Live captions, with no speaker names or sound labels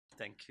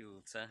Thank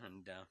you, sir.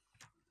 And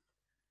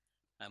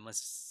I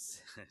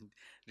must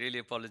really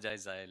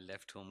apologize. I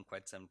left home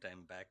quite some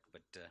time back,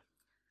 but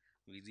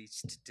we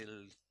reached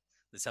till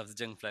the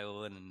Safdarjung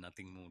flyover and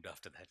nothing moved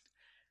after that.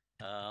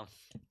 Uh,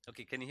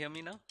 okay, can you hear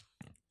me now?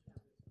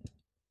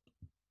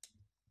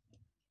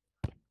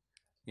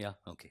 Yeah,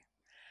 okay.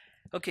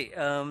 Okay,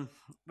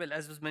 well,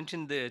 as was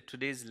mentioned,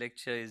 today's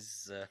lecture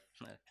is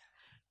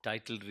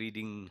titled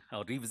Reading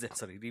or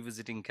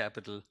Revisiting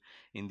Capital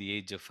in the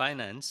Age of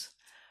Finance.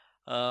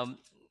 Um,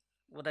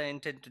 what I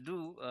intend to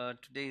do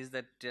today is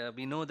that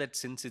we know that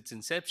since its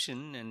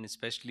inception, and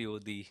especially over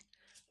the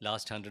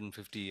last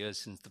 150 years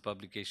since the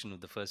publication of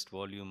the first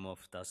volume of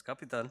Das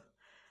Kapital,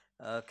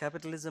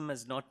 capitalism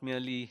has not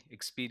merely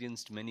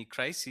experienced many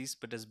crises,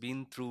 but has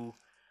been through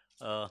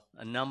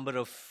a number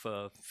of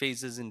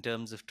phases in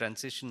terms of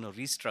transition or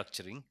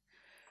restructuring,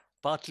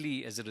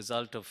 partly as a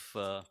result of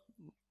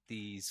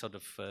the sort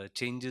of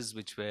changes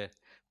which were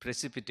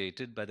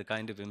precipitated by the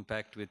kind of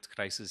impact which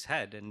crisis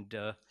had, and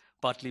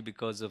partly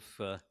because of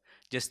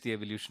just the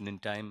evolution in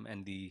time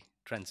and the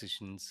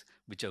transitions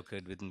which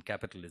occurred within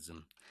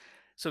capitalism.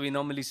 So we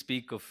normally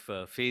speak of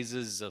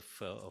phases of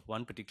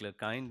one particular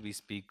kind. We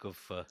speak of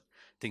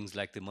things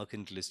like the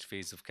mercantilist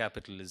phase of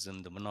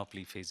capitalism, the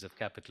monopoly phase of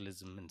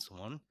capitalism, and so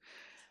on.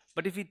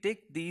 But if we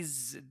take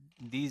these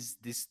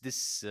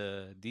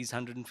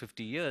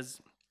 150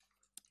 years,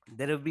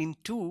 there have been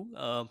two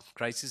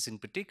crises in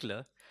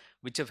particular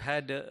which have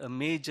had a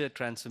major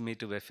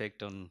transformative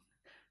effect on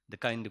the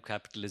kind of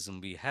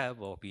capitalism we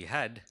have or we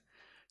had.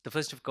 The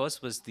first, of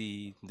course, was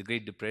the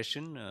Great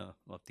Depression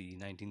of the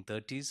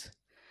 1930s,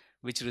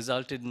 which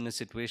resulted in a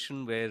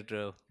situation where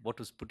what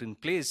was put in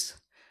place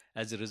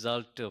as a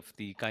result of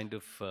the kind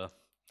of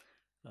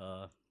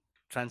uh,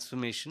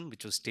 transformation,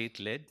 which was state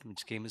led,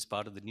 which came as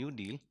part of the New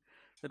Deal,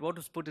 that what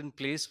was put in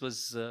place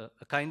was a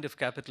kind of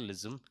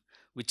capitalism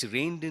which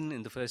reined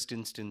in the first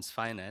instance,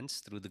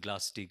 finance through the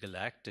Glass Steagall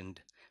Act and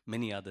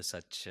many other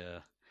such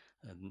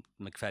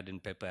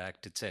McFadden Pepper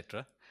Act,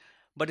 etc.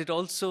 But it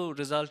also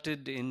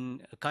resulted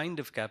in a kind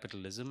of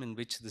capitalism in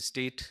which the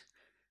state,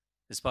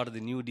 as part of the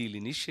New Deal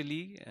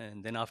initially,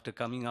 and then after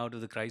coming out of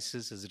the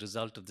crisis as a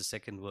result of the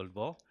Second World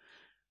War,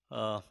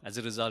 as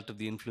a result of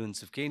the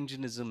influence of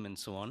Keynesianism and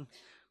so on,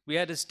 we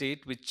had a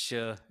state which,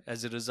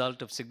 as a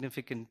result of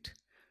significant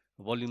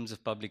volumes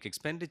of public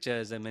expenditure,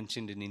 as I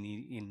mentioned in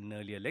an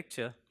earlier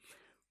lecture,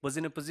 was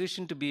in a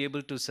position to be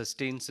able to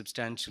sustain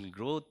substantial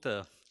growth,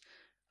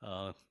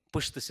 uh,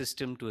 push the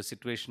system to a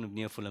situation of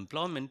near full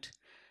employment,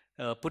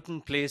 put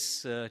in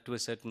place to a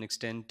certain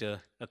extent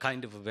a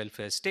kind of a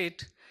welfare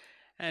state.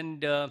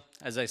 And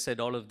as I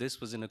said, all of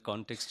this was in a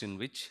context in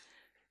which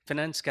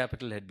finance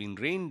capital had been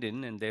reined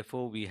in, and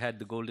therefore we had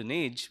the golden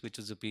age, which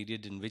was a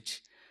period in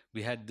which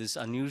we had this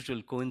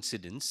unusual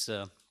coincidence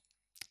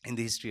in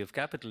the history of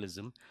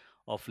capitalism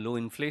of low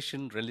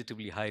inflation,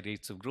 relatively high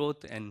rates of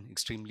growth, and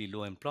extremely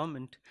low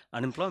unemployment,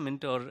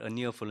 or a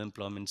near full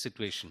employment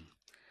situation.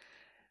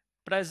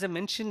 But as I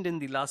mentioned in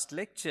the last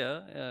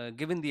lecture,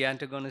 given the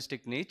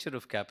antagonistic nature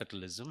of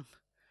capitalism,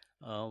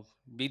 uh,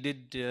 we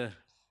did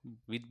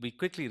we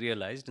quickly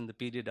realized in the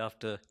period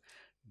after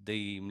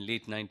the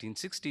late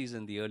 1960s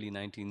and the early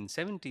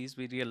 1970s,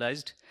 we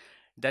realized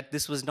that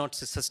this was not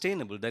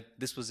sustainable, that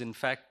this was in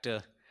fact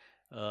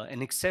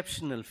an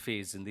exceptional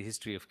phase in the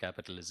history of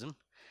capitalism,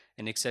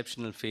 an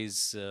exceptional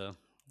phase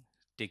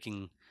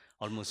taking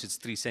almost its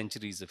 3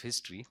 centuries of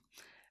history,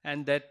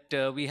 and that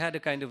we had a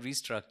kind of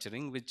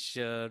restructuring which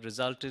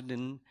resulted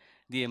in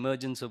the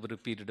emergence over a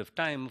period of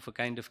time of a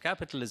kind of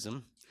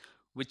capitalism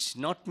which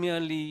not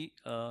merely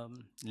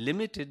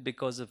limited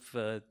because of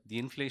the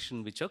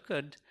inflation which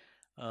occurred,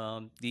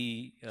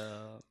 the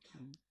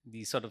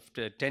sort of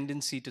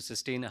tendency to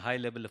sustain a high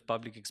level of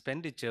public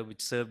expenditure,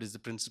 which served as the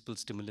principal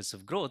stimulus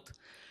of growth,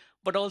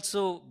 but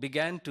also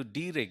began to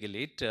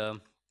deregulate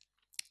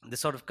the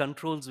sort of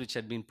controls which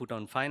had been put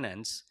on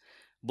finance,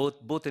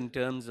 both in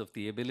terms of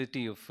the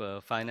ability of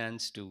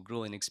finance to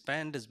grow and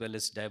expand, as well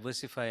as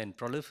diversify and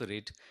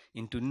proliferate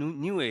into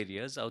new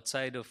areas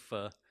outside of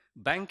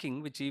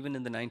banking, which even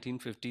in the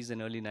 1950s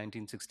and early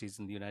 1960s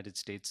in the United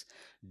States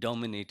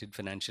dominated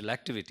financial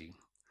activity.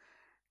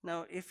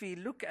 Now, if we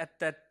look at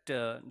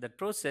that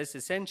process,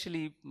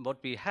 essentially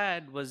what we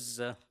had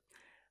was uh,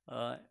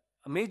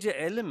 a major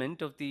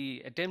element of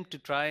the attempt to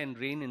try and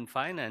rein in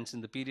finance in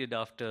the period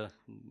after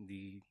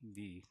the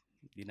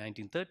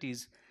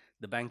 1930s,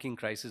 the banking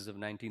crisis of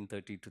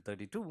 1930 to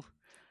 32.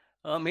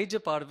 A major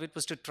part of it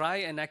was to try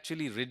and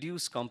actually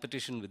reduce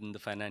competition within the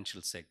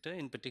financial sector,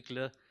 in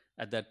particular,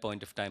 at that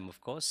point of time,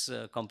 of course,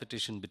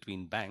 competition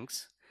between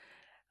banks.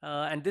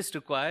 And this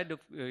required,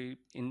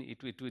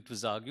 it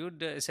was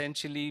argued,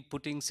 essentially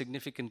putting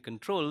significant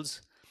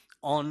controls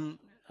on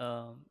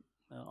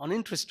on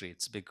interest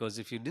rates, because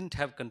if you didn't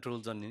have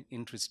controls on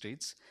interest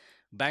rates,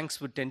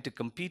 banks would tend to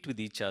compete with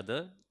each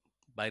other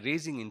by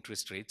raising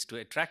interest rates to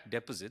attract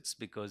deposits,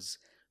 because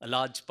a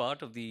large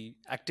part of the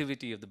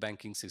activity of the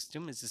banking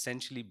system is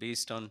essentially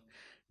based on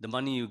the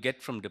money you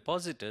get from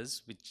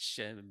depositors, which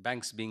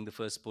banks being the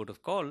first port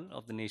of call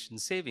of the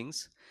nation's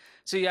savings.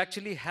 So you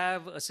actually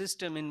have a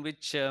system in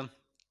which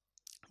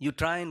you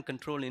try and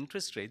control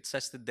interest rates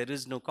such that there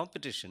is no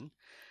competition,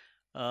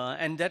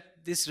 and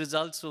that this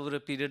results over a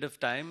period of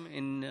time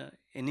in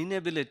an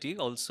inability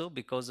also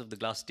because of the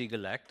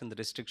Glass-Steagall Act and the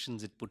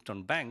restrictions it put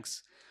on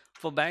banks,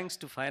 for banks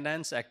to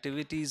finance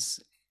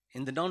activities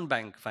in the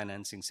non-bank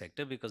financing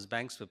sector, because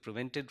banks were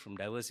prevented from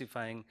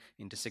diversifying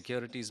into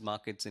securities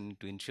markets and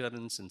into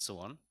insurance and so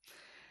on.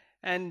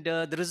 And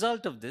the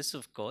result of this,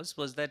 of course,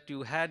 was that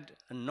you had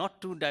a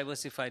not too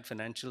diversified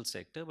financial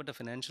sector, but a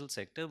financial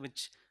sector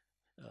which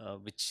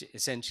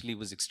essentially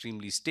was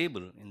extremely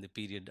stable in the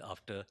period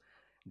after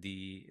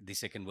the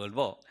Second World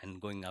War and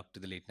going up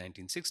to the late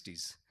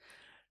 1960s.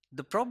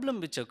 The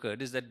problem which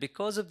occurred is that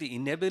because of the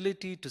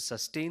inability to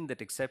sustain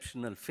that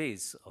exceptional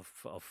phase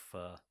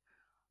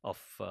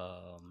of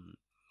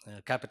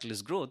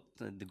capitalist growth,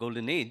 the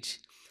golden age,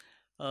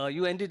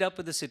 you ended up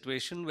with a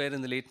situation where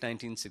in the late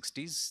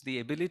 1960s, the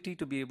ability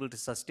to be able to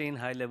sustain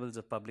high levels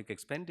of public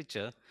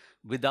expenditure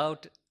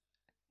without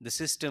the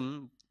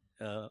system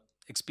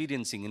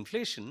experiencing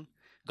inflation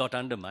got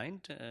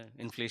undermined.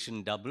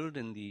 Inflation doubled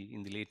in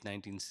the late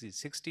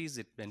 1960s.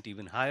 It went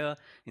even higher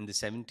in the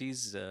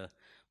 70s,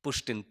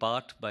 pushed in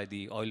part by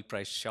the oil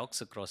price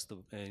shocks across the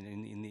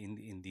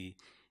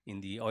in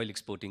the oil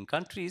exporting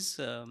countries,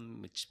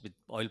 which with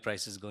oil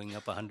prices going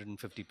up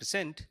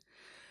 150%.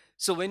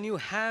 So when you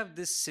have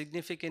this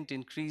significant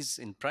increase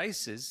in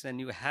prices and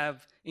you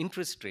have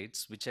interest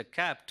rates which are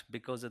capped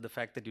because of the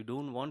fact that you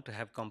don't want to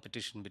have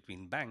competition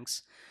between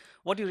banks,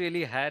 what you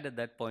really had at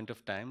that point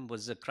of time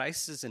was a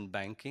crisis in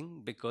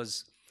banking,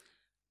 because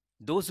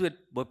those who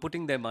were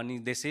putting their money,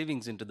 their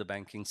savings into the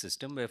banking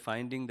system, were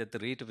finding that the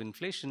rate of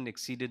inflation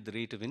exceeded the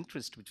rate of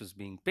interest which was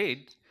being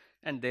paid,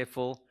 and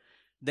therefore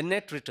the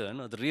net return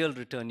or the real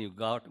return you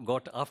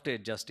got after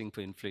adjusting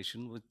for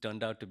inflation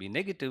turned out to be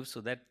negative,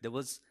 so that there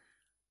was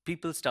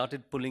people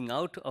started pulling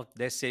out of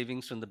their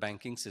savings from the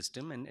banking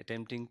system and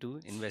attempting to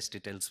invest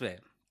it elsewhere.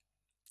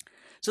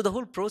 So the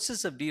whole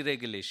process of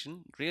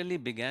deregulation really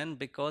began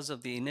because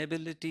of the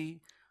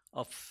inability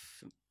of,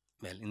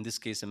 well, in this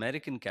case,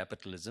 American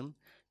capitalism,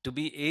 to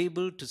be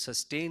able to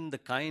sustain the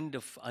kind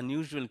of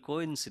unusual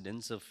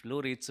coincidence of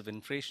low rates of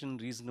inflation,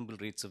 reasonable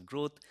rates of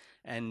growth,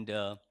 and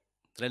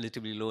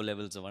relatively low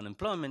levels of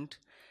unemployment.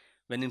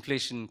 When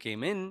inflation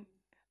came in,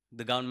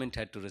 the government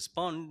had to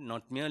respond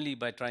not merely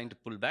by trying to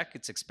pull back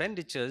its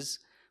expenditures,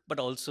 but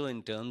also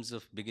in terms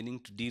of beginning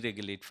to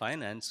deregulate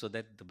finance so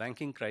that the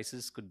banking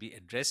crisis could be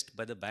addressed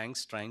by the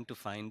banks trying to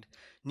find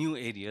new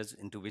areas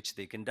into which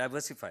they can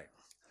diversify.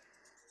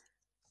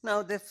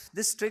 Now,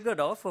 this triggered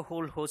off a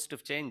whole host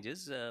of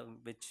changes,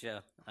 which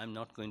I'm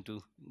not going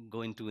to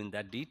go into in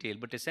that detail,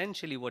 but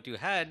essentially what you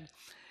had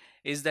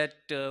is that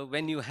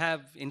when you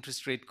have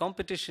interest rate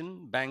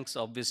competition, banks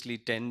obviously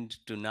tend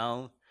to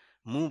now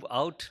move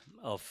out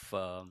of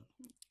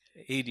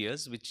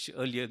areas which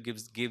earlier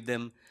gave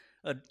them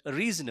a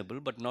reasonable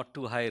but not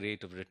too high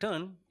rate of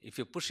return. If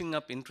you're pushing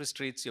up interest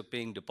rates, you're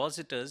paying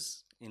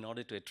depositors in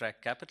order to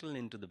attract capital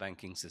into the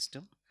banking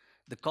system.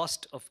 The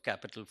cost of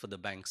capital for the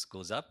banks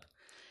goes up.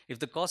 If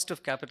the cost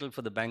of capital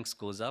for the banks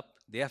goes up,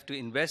 they have to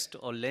invest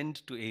or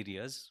lend to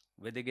areas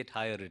where they get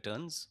higher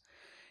returns.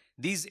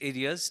 These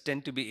areas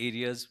tend to be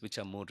areas which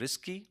are more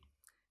risky.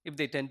 If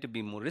they tend to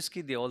be more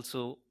risky, they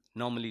also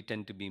normally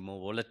tend to be more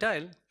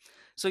volatile.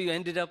 So you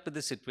ended up with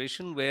a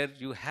situation where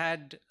you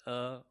had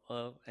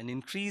an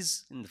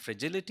increase in the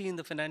fragility in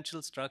the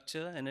financial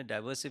structure and a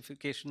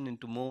diversification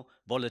into more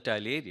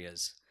volatile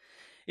areas.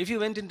 If you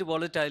went into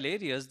volatile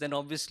areas, then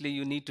obviously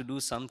you need to do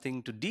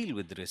something to deal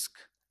with risk.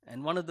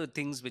 And one of the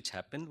things which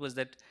happened was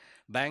that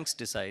banks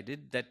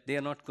decided that they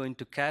are not going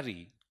to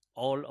carry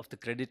all of the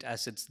credit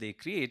assets they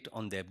create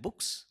on their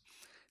books.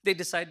 They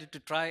decided to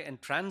try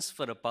and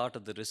transfer a part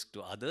of the risk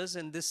to others,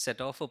 and this set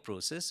off a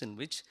process in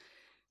which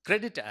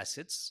credit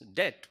assets,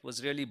 debt,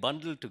 was really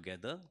bundled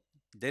together.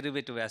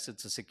 Derivative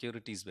assets or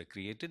securities were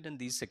created, and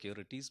these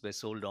securities were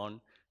sold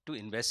on to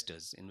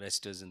investors in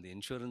the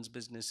insurance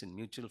business, in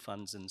mutual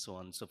funds, and so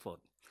on and so forth.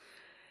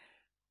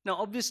 Now,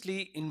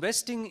 obviously,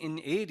 investing in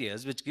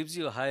areas which gives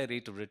you a higher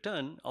rate of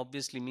return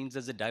obviously means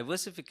there's a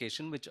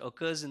diversification which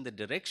occurs in the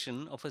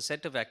direction of a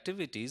set of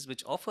activities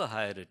which offer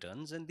higher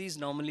returns, and these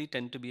normally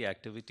tend to be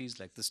activities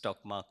like the stock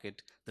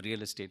market, the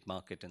real estate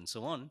market, and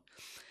so on.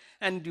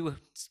 And you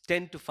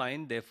tend to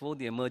find, therefore,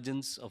 the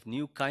emergence of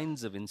new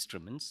kinds of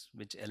instruments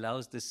which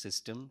allows this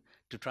system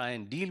to try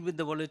and deal with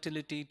the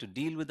volatility, to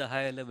deal with the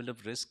higher level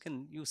of risk,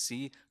 and you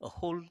see a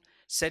whole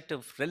set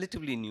of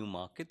relatively new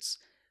markets,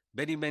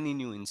 very many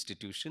new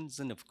institutions,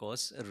 and of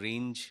course, a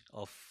range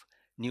of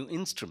new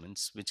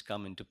instruments which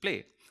come into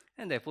play.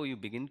 And therefore, you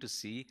begin to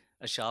see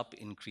a sharp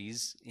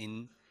increase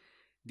in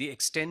the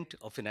extent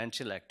of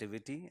financial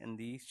activity and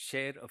the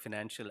share of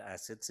financial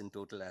assets in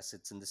total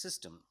assets in the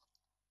system.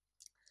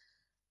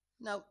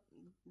 Now,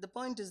 the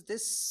point is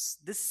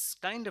this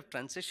kind of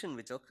transition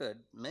which occurred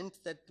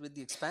meant that with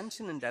the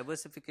expansion and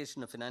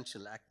diversification of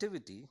financial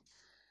activity,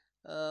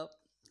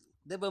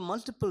 there were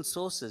multiple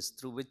sources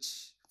through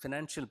which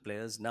financial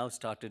players now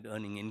started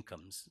earning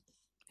incomes.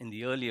 In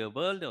the earlier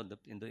world, or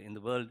in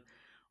the world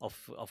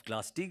of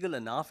Glass-Steagall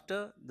and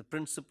after, the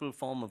principal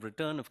form of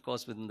return, of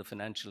course, within the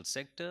financial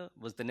sector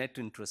was the net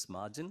interest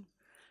margin,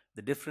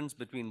 the difference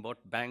between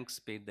what banks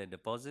paid their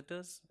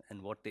depositors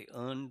and what they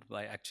earned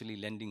by actually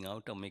lending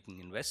out or making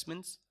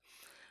investments.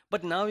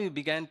 But now you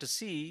began to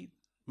see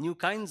new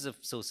kinds of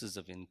sources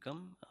of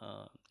income,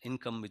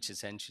 income which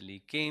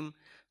essentially came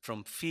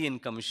from fee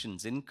and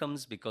commissions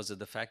incomes because of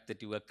the fact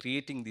that you were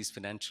creating these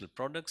financial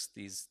products,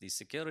 these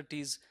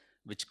securities,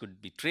 which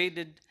could be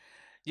traded.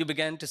 You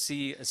began to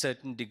see a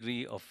certain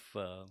degree of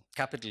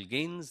capital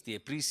gains, the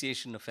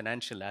appreciation of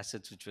financial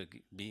assets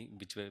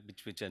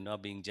which are now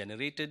being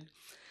generated.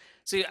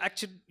 So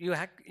you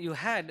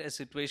had a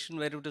situation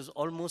where it was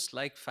almost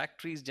like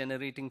factories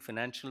generating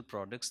financial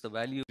products, the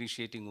value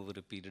appreciating over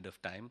a period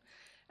of time,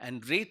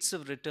 and rates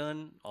of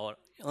return or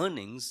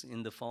earnings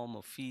in the form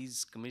of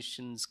fees,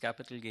 commissions,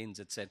 capital gains,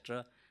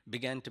 etc.,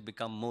 began to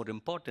become more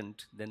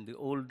important than the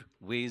old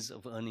ways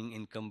of earning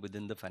income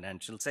within the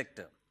financial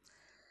sector.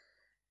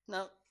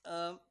 Now,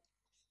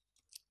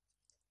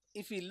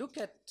 if we look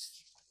at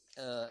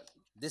uh,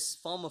 this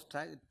form of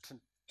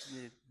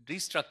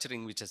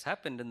restructuring which has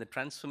happened and the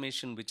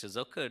transformation which has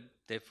occurred,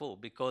 therefore,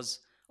 because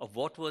of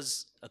what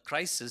was a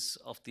crisis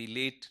of the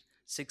late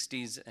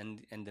 60s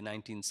and the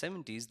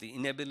 1970s, the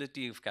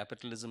inability of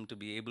capitalism to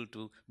be able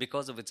to,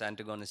 because of its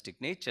antagonistic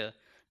nature,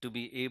 to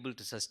be able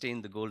to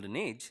sustain the golden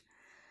age,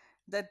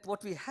 that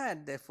what we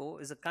had,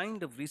 therefore, is a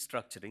kind of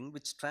restructuring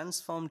which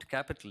transformed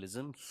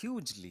capitalism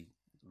hugely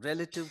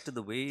relative to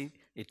the way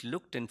it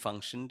looked and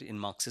functioned in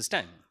Marx's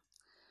time.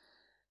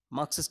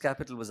 Marx's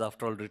Capital was,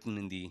 after all, written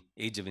in the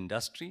age of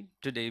industry.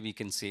 Today, we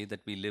can say that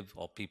we live,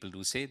 or people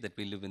do say, that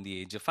we live in the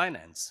age of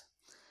finance.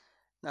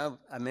 Now,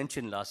 I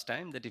mentioned last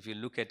time that if you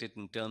look at it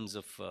in terms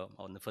of,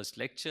 on the first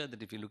lecture,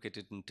 that if you look at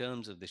it in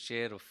terms of the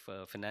share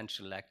of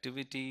financial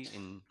activity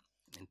in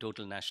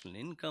total national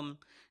income,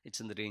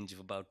 it's in the range of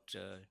about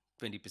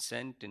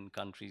 20% in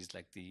countries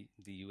like the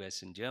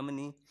US and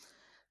Germany.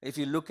 If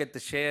you look at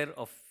the share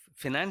of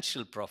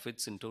financial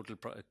profits in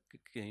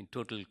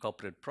total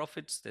corporate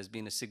profits, there's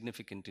been a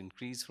significant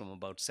increase from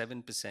about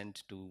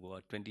 7% to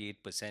about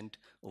 28%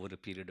 over a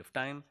period of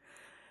time.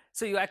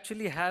 So you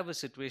actually have a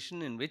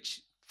situation in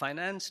which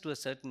finance, to a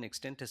certain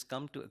extent, has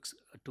come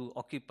to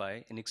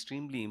occupy an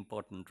extremely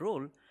important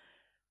role.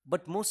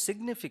 But most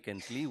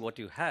significantly, what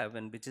you have,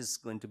 and which is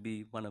going to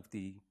be one of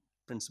the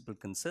principal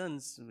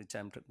concerns which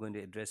I'm going to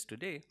address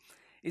today,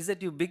 is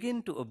that you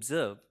begin to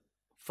observe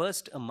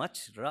first a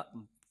much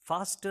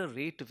faster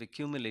rate of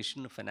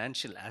accumulation of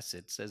financial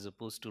assets as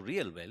opposed to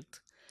real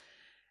wealth.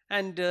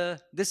 And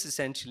this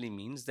essentially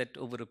means that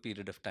over a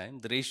period of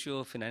time, the ratio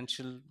of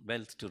financial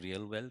wealth to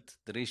real wealth,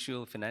 the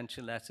ratio of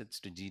financial assets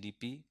to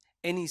GDP,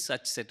 any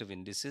such set of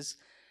indices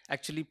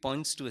actually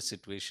points to a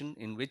situation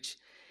in which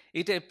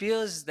it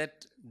appears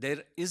that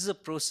there is a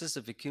process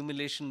of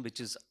accumulation which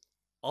is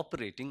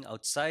operating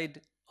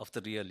outside of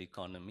the real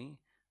economy,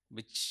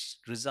 which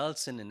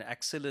results in an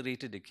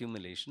accelerated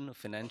accumulation of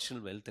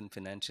financial wealth and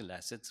financial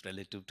assets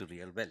relative to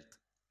real wealth.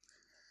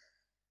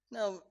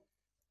 Now,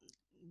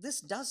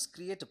 this does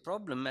create a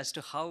problem as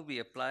to how we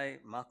apply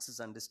Marx's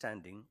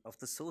understanding of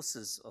the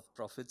sources of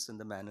profits and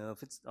the manner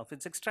of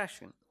its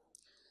extraction.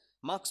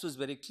 Marx was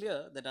very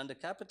clear that under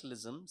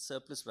capitalism,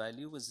 surplus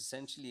value was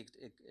essentially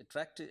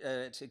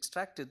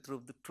extracted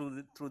through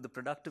the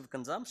productive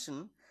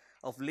consumption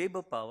of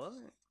labor power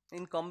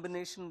in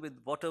combination with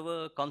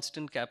whatever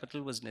constant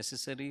capital was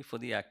necessary for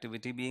the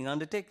activity being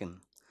undertaken.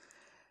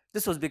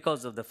 This was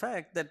because of the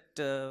fact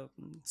that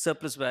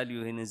surplus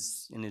value in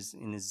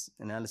his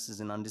analysis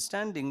and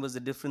understanding was the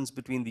difference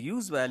between the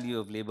use value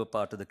of labor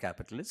power to the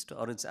capitalist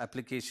or its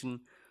application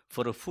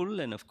for a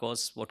full and, of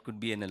course, what could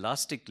be an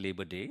elastic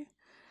labor day,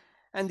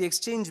 and the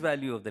exchange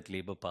value of that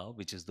labor power,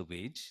 which is the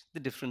wage, the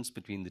difference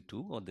between the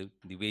two, or the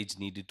wage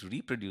needed to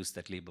reproduce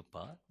that labor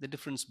power, the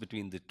difference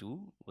between the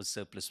two was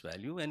surplus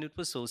value, and it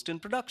was sourced in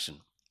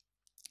production.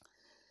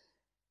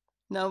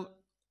 Now,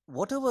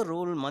 whatever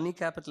role money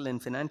capital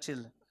and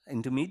financial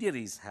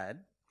intermediaries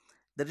had,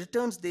 the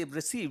returns they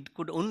received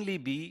could only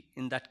be,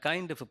 in that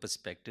kind of a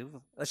perspective,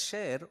 a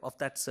share of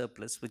that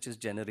surplus which is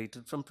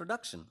generated from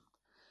production.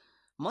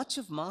 Much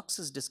of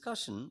Marx's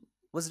discussion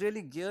was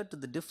really geared to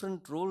the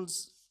different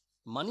roles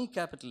money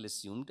capital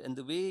assumed and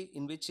the way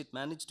in which it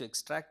managed to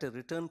extract a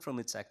return from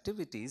its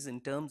activities in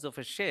terms of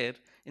a share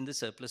in the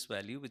surplus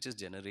value which is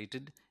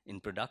generated in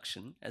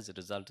production as a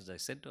result, as I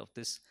said, of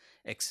this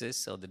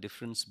excess or the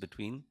difference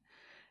between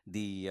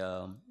the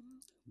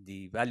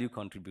value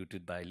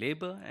contributed by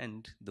labor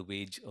and the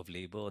wage of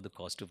labor or the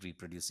cost of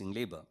reproducing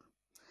labor.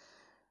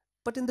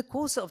 But in the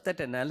course of that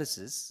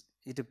analysis,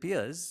 it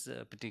appears,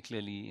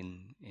 particularly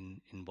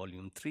in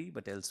volume 3,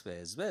 but elsewhere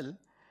as well,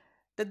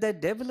 that there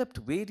developed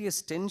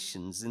various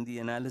tensions in the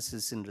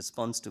analysis in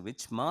response to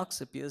which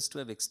Marx appears to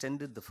have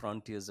extended the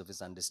frontiers of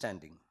his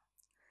understanding.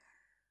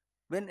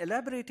 When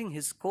elaborating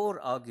his core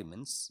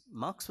arguments,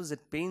 Marx was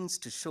at pains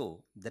to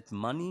show that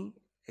money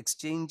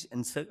exchange,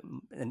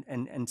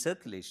 and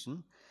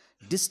circulation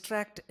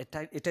distract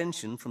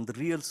attention from the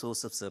real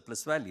source of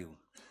surplus value.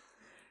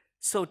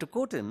 So, to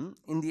quote him,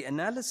 in the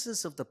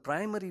analysis of the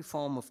primary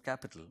form of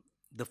capital,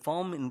 the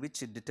form in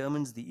which it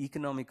determines the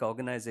economic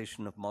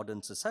organization of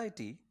modern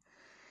society,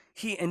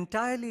 he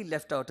entirely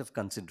left out of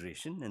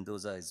consideration, and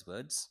those are his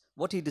words,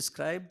 what he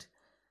described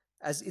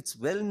as its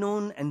well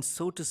known and,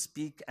 so to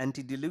speak,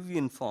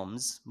 antediluvian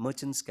forms,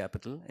 merchant's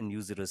capital and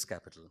usurer's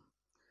capital.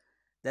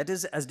 That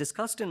is, as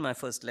discussed in my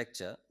first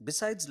lecture,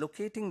 besides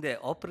locating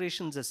their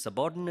operations as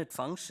subordinate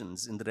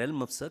functions in the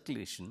realm of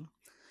circulation,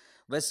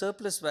 where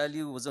surplus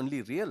value was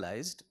only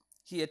realized,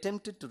 he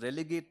attempted to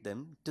relegate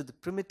them to the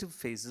primitive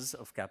phases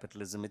of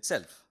capitalism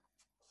itself.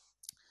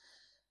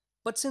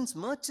 But since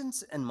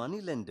merchants and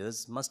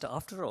moneylenders must,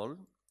 after all,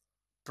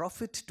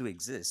 profit to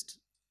exist,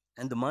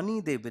 and the money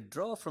they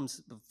withdraw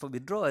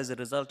as a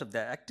result of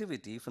their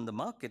activity from the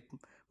market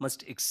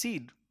must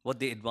exceed what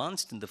they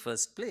advanced in the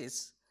first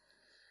place,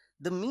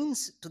 the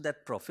means to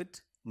that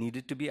profit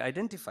needed to be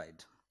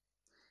identified.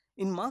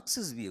 In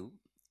Marx's view,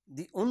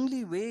 the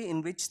only way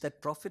in which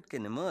that profit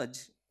can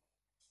emerge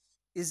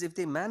is if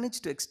they manage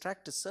to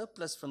extract a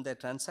surplus from their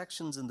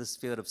transactions in the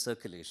sphere of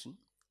circulation.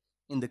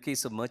 In the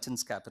case of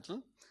merchant's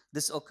capital,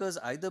 this occurs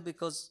either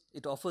because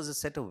it offers a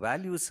set of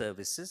value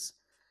services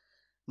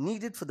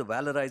needed for the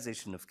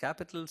valorization of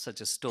capital,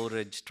 such as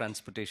storage,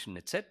 transportation,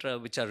 etc.,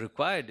 which are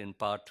required in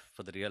part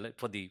for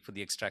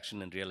the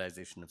extraction and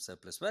realization of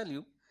surplus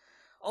value,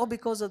 or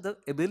because of the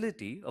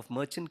ability of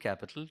merchant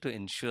capital to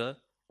ensure,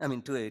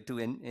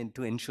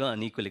 to ensure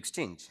unequal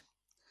exchange.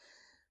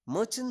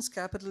 Merchant's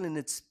capital in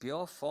its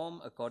pure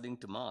form, according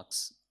to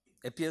Marx,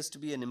 appears to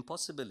be an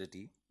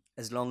impossibility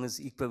as long as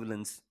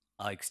equivalents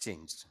are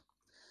exchanged.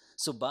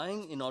 So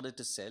buying in order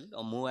to sell,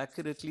 or more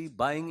accurately,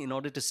 buying in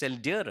order to sell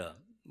dearer,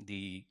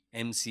 the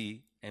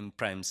MC M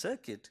prime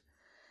circuit,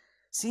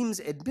 seems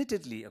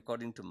admittedly,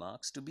 according to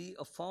Marx, to be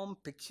a form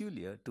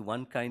peculiar to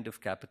one kind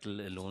of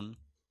capital alone,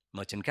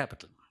 merchant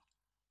capital.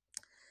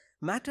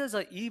 Matters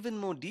are even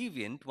more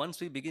deviant once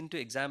we begin to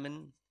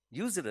examine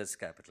usurer's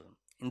capital.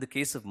 In the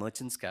case of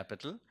merchant's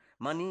capital,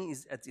 money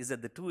is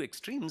at the two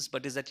extremes,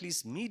 but is at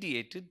least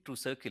mediated through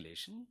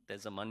circulation.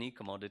 There's a money,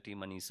 commodity,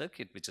 money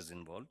circuit which is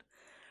involved.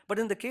 But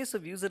in the case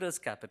of usurer's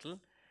capital,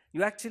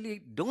 you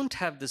actually don't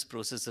have this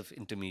process of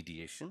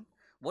intermediation.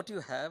 What you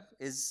have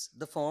is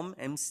the form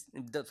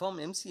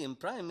MCM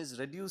prime is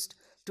reduced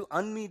to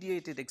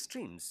unmediated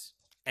extremes,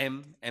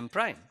 M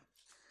prime.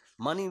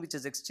 Money which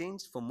is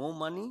exchanged for more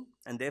money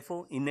and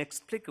therefore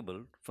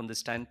inexplicable from the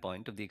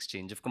standpoint of the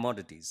exchange of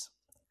commodities.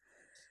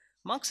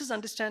 Marx's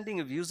understanding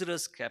of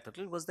usurer's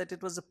capital was that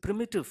it was a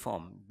primitive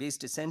form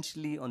based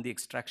essentially on the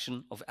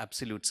extraction of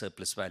absolute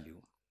surplus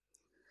value.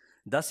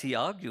 Thus, he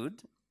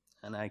argued,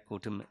 and I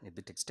quote him a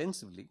bit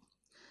extensively,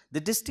 the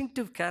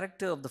distinctive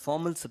character of the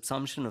formal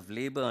subsumption of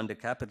labor under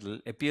capital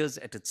appears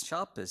at its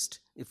sharpest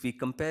if we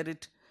compare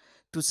it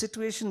to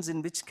situations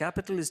in which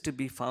capital is to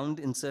be found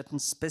in certain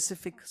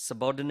specific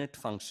subordinate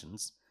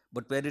functions,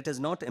 but where it has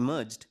not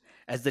emerged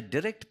as the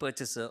direct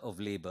purchaser of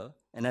labor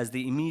and as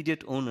the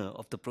immediate owner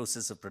of the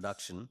process of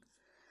production,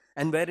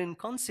 and where in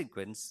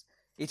consequence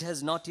it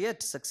has not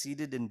yet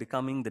succeeded in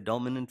becoming the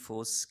dominant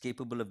force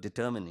capable of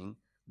determining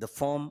the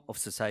form of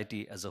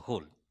society as a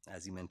whole,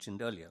 as he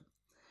mentioned earlier.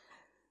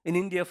 In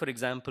India, for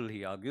example,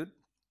 he argued,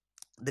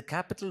 the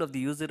capital of the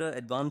usurer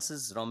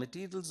advances raw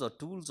materials or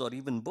tools or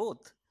even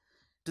both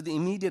to the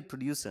immediate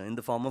producer in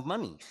the form of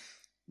money.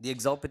 The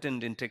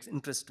exorbitant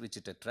interest which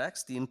it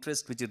attracts, the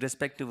interest which,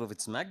 irrespective of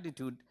its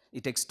magnitude,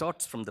 it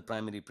extorts from the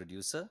primary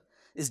producer,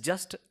 is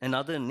just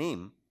another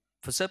name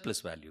for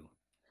surplus value.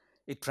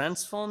 It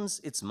transforms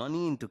its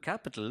money into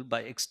capital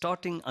by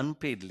extorting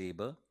unpaid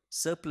labor,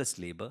 surplus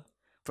labor,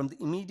 from the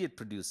immediate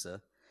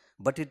producer,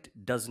 but it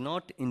does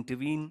not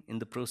intervene in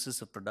the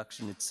process of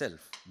production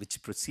itself,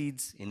 which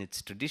proceeds in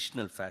its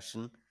traditional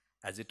fashion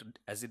as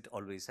it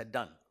always had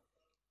done.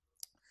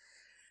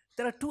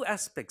 There are two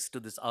aspects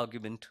to this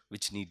argument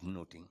which need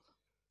noting.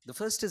 The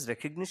first is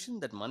recognition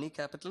that money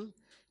capital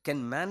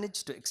can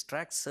manage to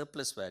extract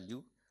surplus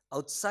value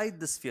outside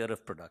the sphere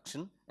of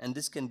production, and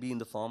this can be in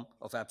the form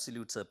of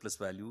absolute surplus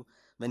value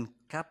when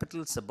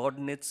capital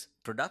subordinates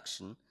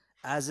production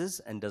as is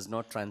and does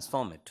not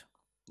transform it,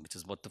 which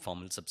is what the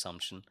formal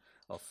subsumption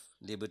of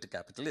labor to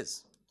capital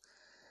is.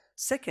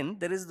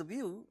 Second, there is the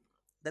view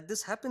that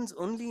this happens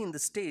only in the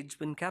stage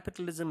when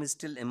capitalism is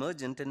still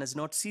emergent and has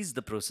not ceased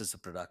the process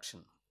of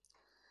production.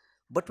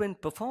 But when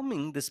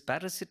performing this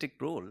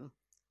parasitic role,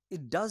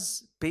 it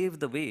does pave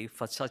the way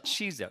for such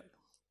seizure.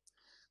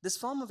 This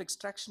form of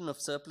extraction of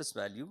surplus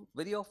value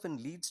very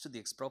often leads to the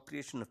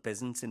expropriation of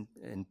peasants and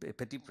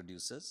petty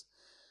producers,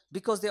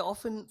 because they are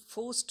often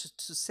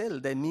forced to sell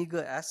their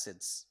meager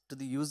assets to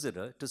the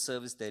usurer to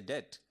service their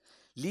debt,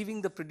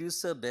 leaving the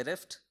producer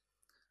bereft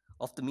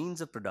of the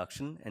means of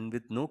production and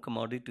with no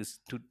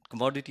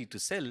commodity to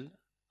sell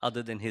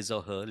other than his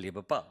or her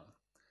labor power.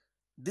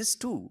 This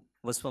too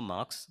was for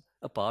Marx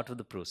a part of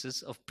the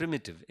process of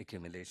primitive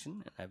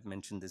accumulation, and I've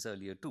mentioned this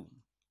earlier too.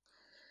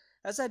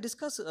 As I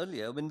discussed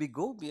earlier, when we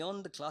go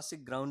beyond the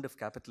classic ground of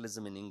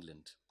capitalism in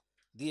England,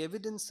 the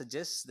evidence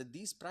suggests that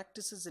these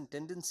practices and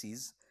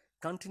tendencies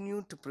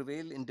continue to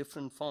prevail in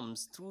different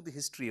forms through the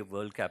history of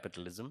world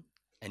capitalism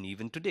and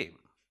even today.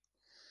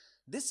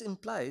 This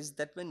implies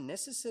that when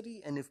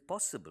necessary and if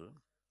possible,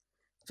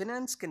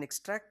 finance can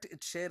extract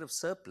its share of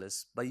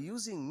surplus by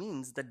using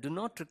means that do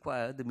not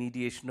require the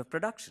mediation of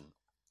production.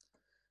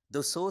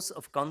 The source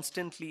of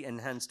constantly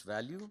enhanced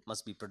value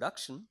must be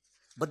production,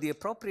 but the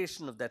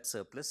appropriation of that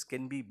surplus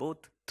can be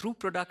both through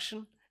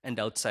production and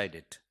outside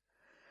it.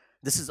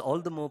 This is all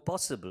the more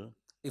possible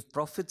if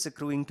profits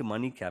accruing to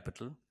money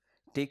capital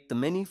take the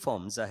many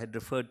forms I had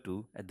referred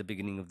to at the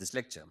beginning of this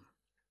lecture.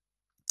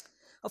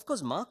 Of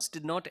course, Marx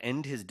did not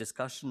end his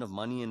discussion of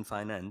money and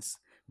finance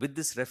with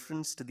this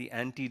reference to the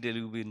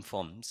antediluvian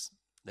forms,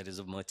 that is,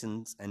 of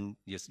merchants and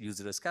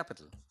usurers'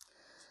 capital.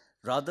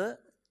 Rather,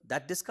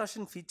 that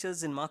discussion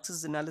features in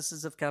Marx's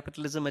analysis of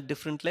capitalism at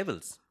different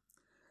levels.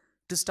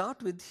 To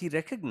start with, he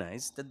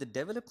recognized that the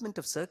development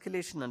of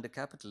circulation under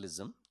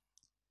capitalism,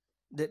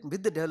 that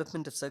with the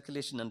development of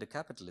circulation under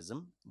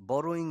capitalism,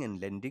 borrowing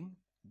and lending,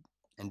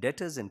 and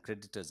debtors and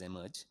creditors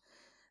emerge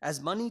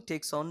as money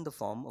takes on the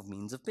form of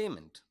means of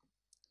payment.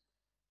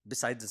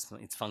 Besides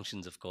its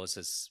functions, of course,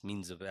 as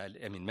means of value,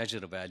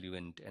 measure of value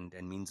and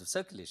means of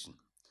circulation.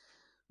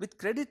 With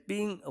credit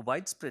being a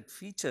widespread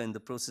feature in the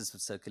process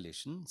of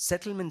circulation,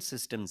 settlement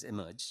systems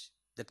emerge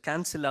that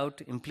cancel out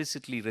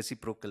implicitly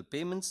reciprocal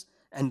payments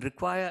and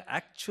require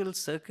actual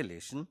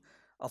circulation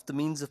of the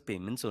means of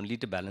payments only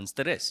to balance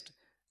the rest.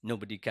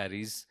 Nobody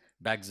carries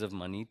bags of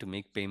money to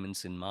make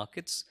payments in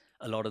markets.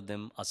 A lot of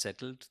them are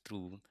settled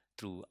through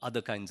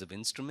other kinds of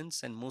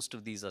instruments, and most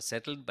of these are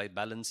settled by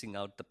balancing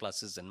out the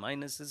pluses and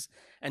minuses,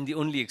 and the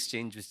only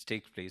exchange which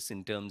takes place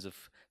in terms of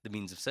the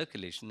means of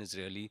circulation is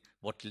really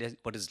what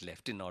is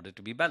left in order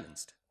to be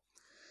balanced.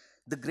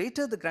 The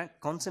greater the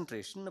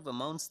concentration of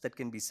amounts that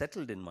can be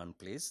settled in one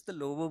place, the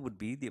lower would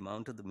be the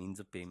amount of the means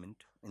of payment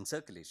in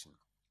circulation.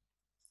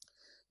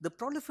 The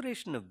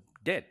proliferation of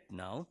debt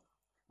now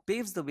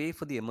paves the way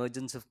for the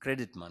emergence of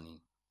credit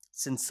money,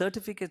 since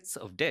certificates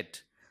of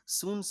debt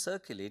soon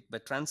circulate by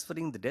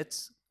transferring the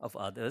debts of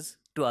others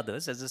to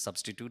others as a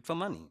substitute for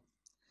money.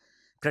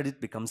 Credit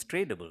becomes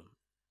tradable.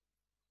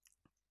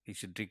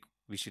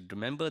 We should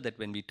remember that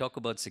when we talk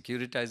about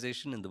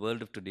securitization in the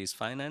world of today's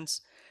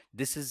finance,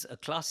 this is a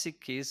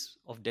classic case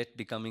of debt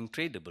becoming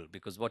tradable,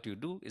 because what you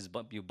do is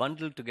you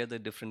bundle together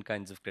different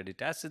kinds of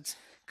credit assets,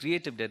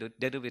 create a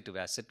derivative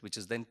asset which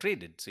is then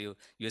traded. So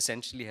you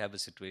essentially have a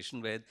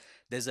situation where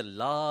there's a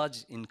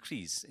large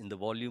increase in the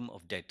volume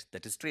of debt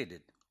that is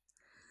traded.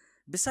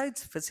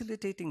 Besides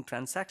facilitating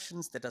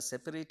transactions that are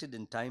separated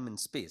in time and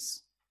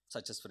space,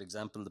 such as, for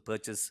example, the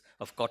purchase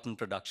of cotton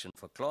production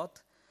for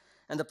cloth,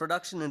 and the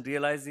production and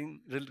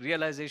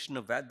realization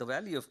of the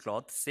value of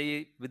cloth,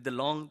 say,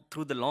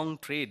 through the long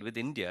trade with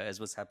India, as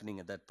was happening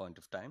at that point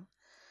of time,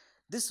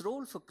 this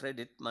role for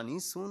credit money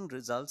soon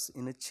results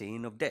in a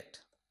chain of debt.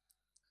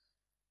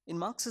 In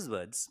Marx's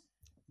words,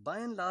 by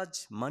and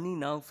large, money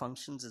now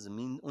functions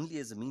only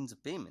as a means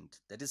of payment.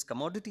 That is,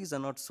 commodities are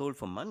not sold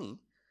for money,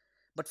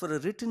 but for a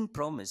written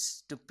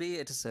promise to pay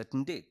at a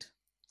certain date.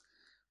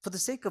 For the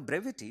sake of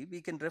brevity,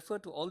 we can refer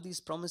to all these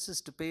promises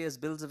to pay as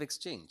bills of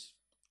exchange.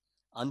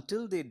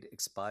 Until they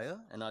expire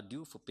and are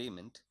due for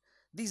payment,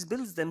 these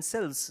bills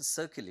themselves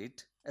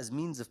circulate as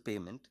means of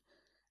payment,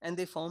 and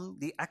they form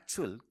the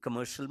actual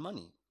commercial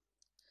money.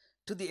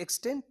 To the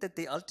extent that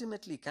they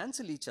ultimately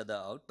cancel each other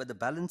out by the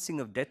balancing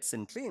of debts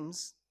and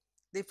claims,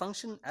 they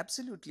function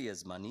absolutely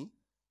as money,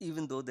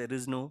 even though there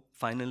is no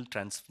final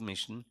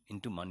transformation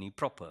into money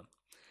proper.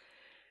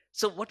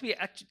 So what we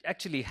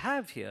actually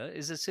have here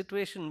is a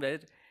situation where,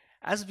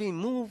 as we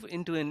move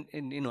into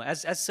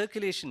as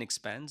circulation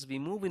expands, we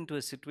move into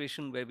a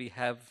situation where we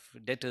have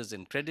debtors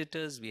and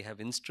creditors, we have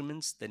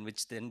instruments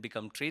which then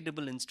become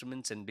tradable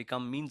instruments and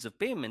become means of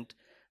payment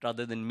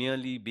rather than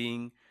merely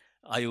being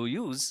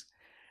IOUs.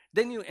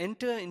 Then you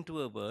enter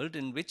into a world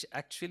in which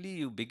actually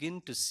you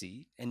begin to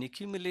see an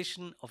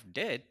accumulation of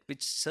debt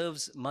which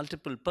serves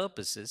multiple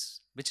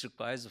purposes, which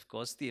requires, of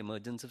course, the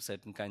emergence of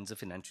certain kinds of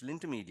financial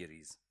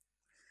intermediaries.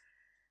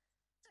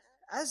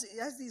 As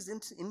these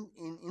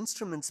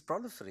instruments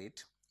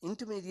proliferate,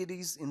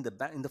 intermediaries in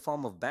the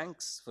form of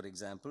banks, for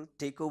example,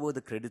 take over the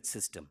credit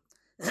system,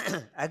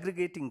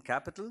 aggregating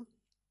capital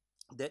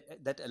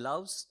that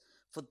allows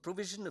for the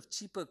provision of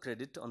cheaper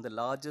credit on the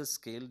larger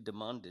scale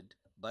demanded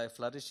by a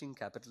flourishing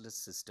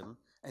capitalist system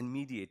and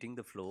mediating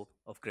the flow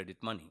of credit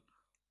money.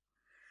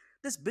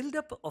 This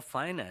buildup of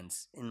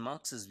finance, in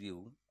Marx's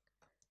view,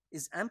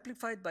 is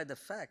amplified by the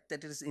fact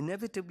that it is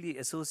inevitably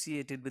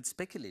associated with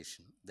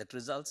speculation that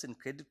results in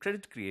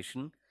credit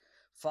creation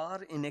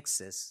far in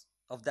excess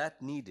of that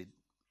needed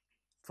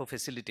for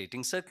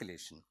facilitating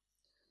circulation.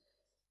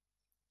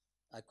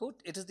 I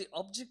quote, "It is the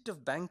object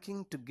of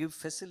banking to give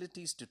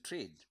facilities to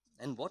trade,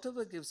 and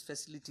whatever gives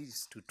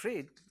facilities to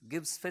trade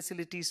gives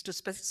facilities to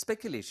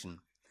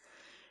speculation.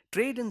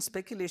 Trade and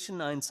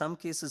speculation are in some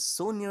cases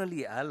so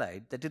nearly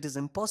allied that it is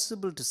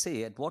impossible to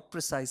say at what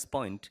precise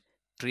point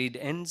Trade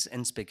ends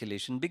and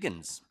speculation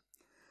begins.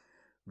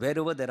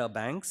 Wherever there are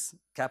banks,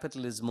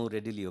 capital is more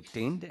readily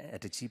obtained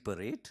at a cheaper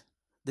rate.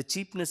 The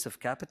cheapness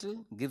of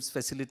capital gives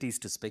facilities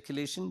to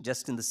speculation,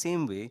 just in the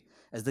same way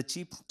as the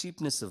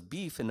cheapness of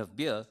beef and of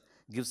beer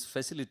gives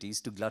facilities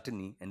to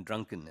gluttony and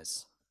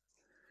drunkenness.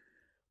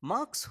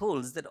 Marx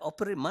holds that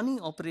money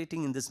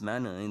operating in this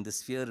manner in the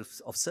sphere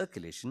of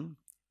circulation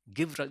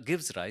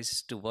gives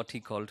rise to what he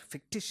called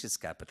fictitious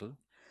capital,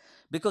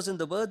 because, in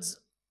the words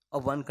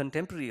of one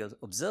contemporary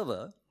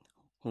observer,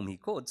 whom he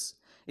quotes,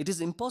 it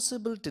is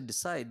impossible to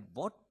decide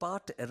what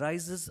part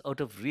arises out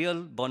of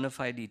real bona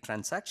fide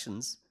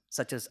transactions,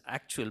 such as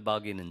actual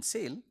bargain and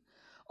sale,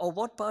 or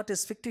what part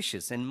is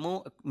fictitious and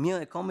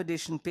mere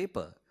accommodation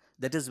paper,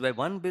 that is, where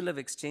one bill of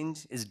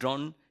exchange is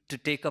drawn to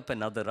take up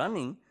another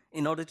running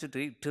in order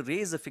to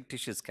raise a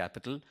fictitious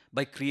capital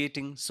by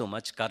creating so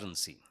much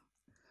currency.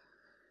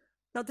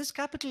 Now, this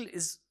capital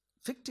is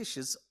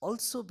fictitious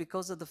also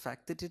because of the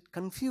fact that it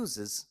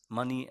confuses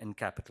money and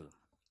capital.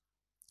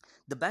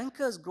 The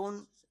banker has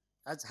grown,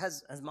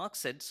 as Marx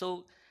said,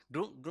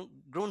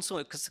 grown so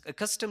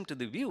accustomed to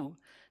the view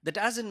that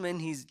as and when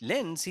he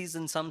lends, he's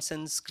in some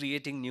sense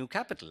creating new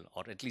capital,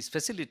 or at least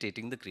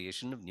facilitating the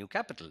creation of new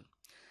capital.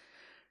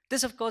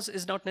 This, of course,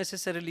 is not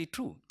necessarily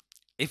true.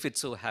 If it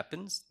so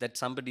happens that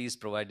somebody is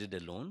provided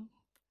a loan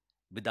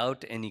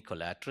without any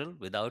collateral,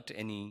 without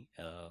any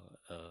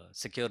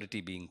security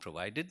being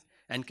provided,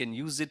 and can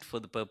use it for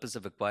the purpose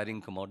of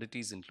acquiring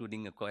commodities,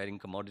 including acquiring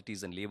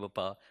commodities and labor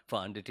power for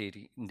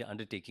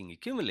undertaking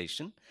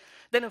accumulation,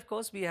 then of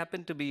course we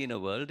happen to be in a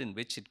world in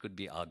which it could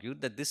be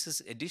argued that this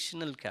is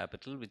additional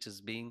capital which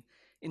is being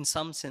in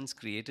some sense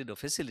created or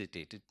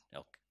facilitated,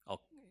 or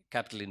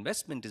capital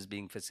investment is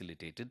being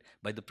facilitated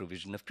by the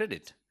provision of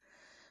credit.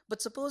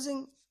 But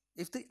supposing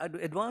if the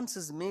advance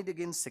is made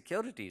against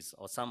securities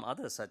or some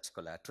other such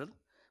collateral,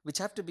 which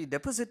have to be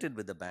deposited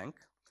with the bank,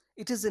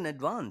 it is an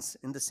advance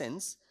in the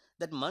sense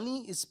that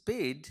money is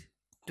paid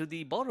to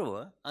the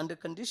borrower under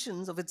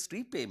conditions of its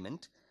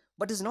repayment,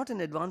 but is not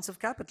an advance of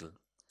capital.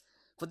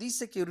 For these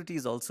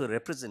securities also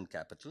represent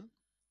capital,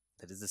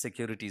 that is, the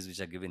securities which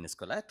are given as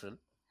collateral,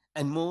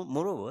 and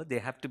moreover, they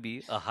have to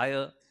be a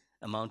higher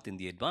amount in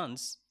the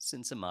advance,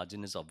 since a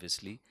margin is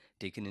obviously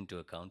taken into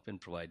account when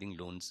providing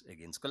loans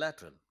against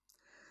collateral.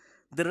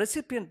 The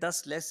recipient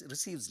thus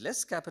receives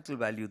less capital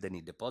value than he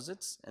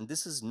deposits, and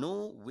this is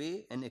no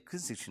way an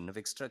acquisition of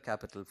extra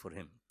capital for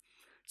him.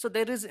 So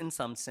there is, in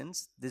some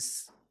sense,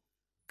 this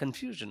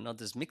confusion or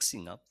this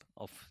mixing up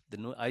of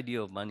the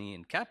idea of money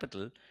and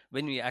capital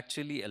when we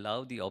actually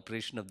allow the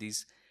operation of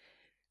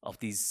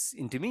these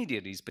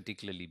intermediaries,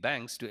 particularly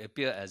banks, to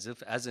appear as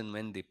if, as and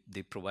when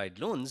they provide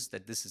loans,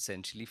 that this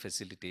essentially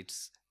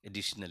facilitates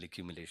additional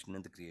accumulation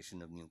and the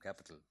creation of new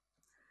capital.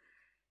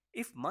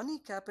 If money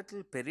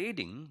capital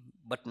parading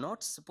but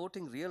not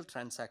supporting real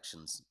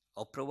transactions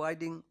or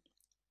providing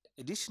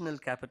additional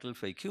capital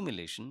for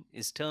accumulation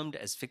is termed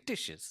as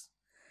fictitious,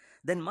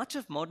 then much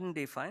of modern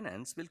day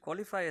finance will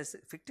qualify as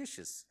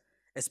fictitious,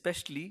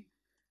 especially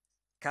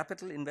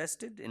capital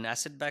invested in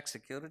asset-backed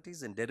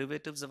securities and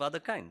derivatives of other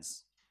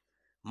kinds.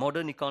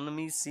 Modern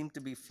economies seem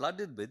to be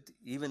flooded with,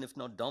 even if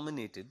not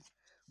dominated,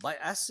 by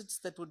assets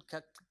that would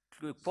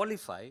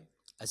qualify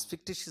as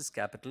fictitious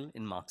capital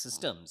in Marx's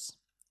terms.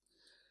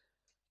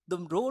 The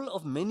role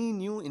of many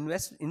new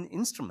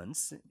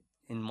instruments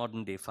in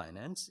modern day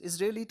finance is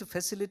really to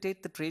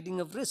facilitate the trading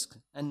of risk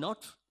and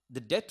not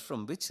the debt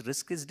from which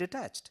risk is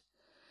detached.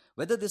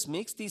 Whether this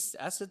makes these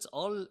assets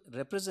all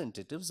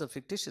representatives of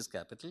fictitious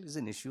capital is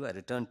an issue I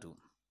return to.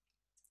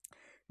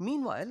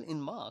 Meanwhile,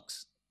 in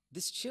Marx,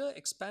 this sheer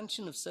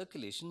expansion of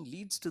circulation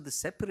leads to the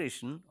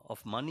separation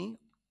of money,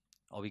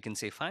 or we can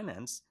say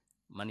finance,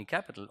 money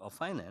capital or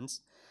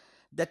finance,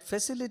 that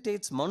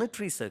facilitates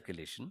monetary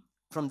circulation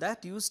from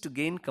that used to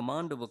gain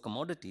command over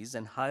commodities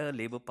and higher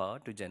labor power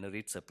to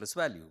generate surplus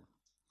value.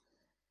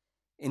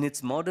 In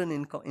its modern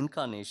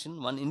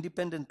incarnation, one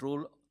independent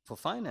role for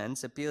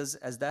finance appears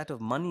as that of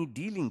money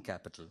dealing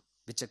capital,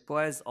 which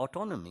acquires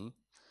autonomy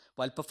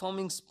while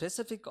performing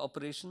specific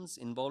operations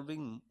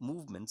involving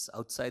movements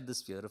outside the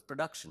sphere of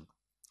production.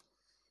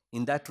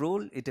 In that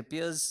role, it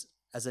appears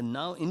as a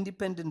now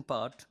independent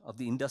part of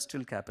the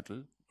industrial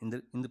capital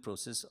in the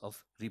process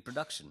of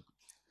reproduction.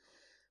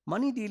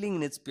 Money dealing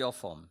in its pure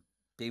form,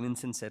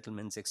 payments and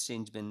settlements,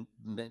 exchange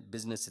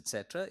business,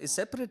 etc., is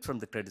separate from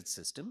the credit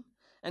system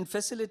and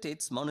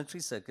facilitates monetary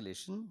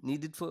circulation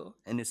needed for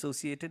and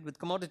associated with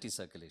commodity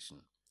circulation.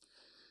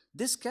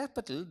 This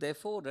capital,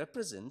 therefore,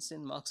 represents,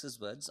 in Marx's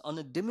words, on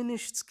a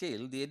diminished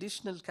scale, the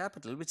additional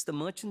capital which the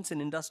merchants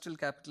and industrial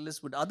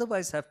capitalists would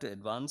otherwise have to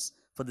advance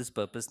for this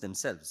purpose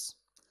themselves.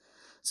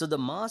 So the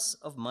mass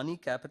of money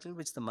capital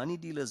which the money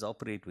dealers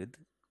operate with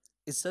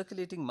is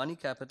circulating money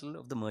capital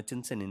of the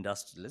merchants and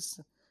industrialists,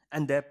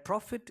 and their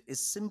profit is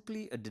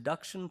simply a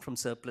deduction from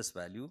surplus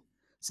value,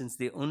 since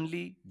they're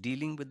only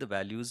dealing with the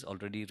values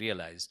already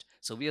realized.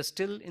 So we are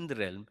still in the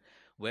realm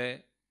where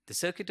the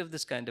circuit of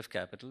this kind of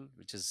capital,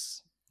 which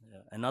is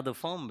another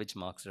form which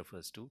Marx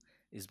refers to,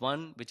 is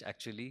one which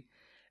actually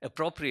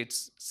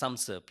appropriates some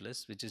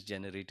surplus which is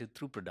generated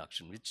through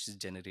production, which is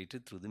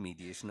generated through the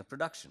mediation of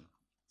production.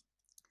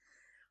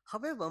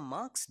 However,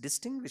 Marx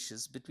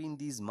distinguishes between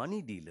these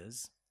money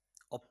dealers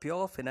or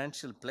pure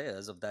financial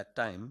players of that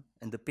time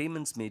and the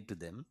payments made to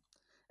them,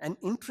 and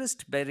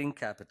interest bearing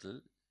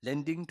capital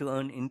lending to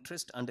earn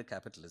interest under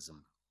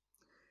capitalism.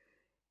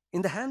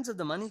 In the hands of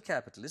the money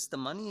capitalist, the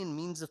money and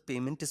means of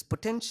payment is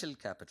potential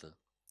capital,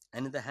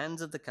 and in the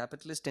hands of the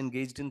capitalist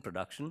engaged in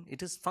production,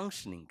 it is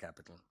functioning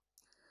capital.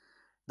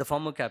 The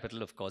former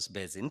capital, of course,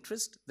 bears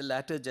interest. The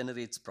latter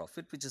generates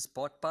profit, which is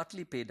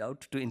partly paid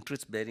out to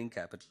interest bearing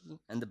capital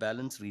and the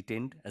balance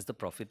retained as the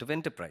profit of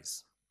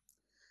enterprise.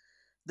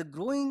 The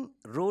growing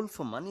role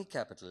for money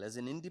capital as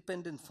an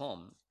independent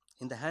form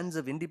in the hands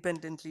of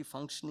independently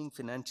functioning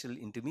financial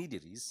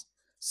intermediaries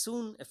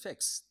soon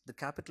affects the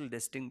capital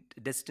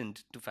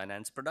destined to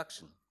finance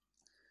production.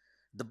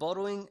 The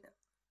borrowing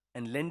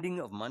and lending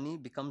of money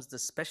becomes the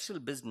special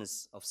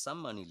business of some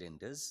money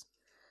lenders.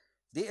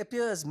 They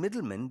appear as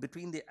middlemen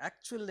between the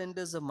actual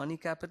lenders of money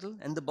capital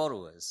and the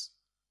borrowers.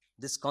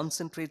 This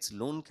concentrates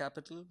loan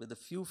capital with a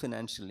few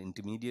financial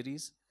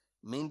intermediaries,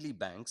 mainly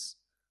banks,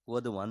 who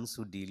are the ones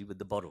who deal with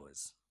the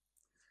borrowers.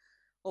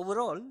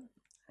 Overall,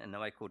 and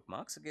now I quote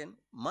Marx again,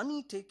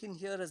 money taken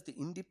here as the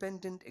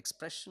independent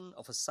expression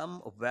of a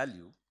sum of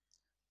value,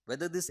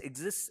 whether this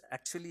exists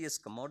actually as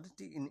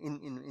commodity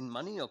in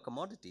money or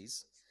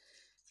commodities,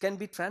 can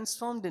be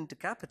transformed into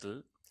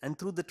capital, and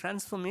through the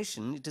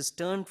transformation, it is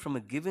turned from a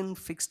given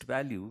fixed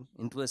value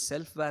into a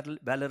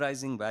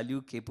self-valorizing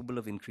value capable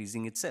of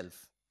increasing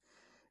itself.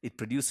 It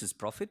produces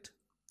profit,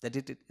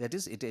 that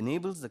is, it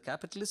enables the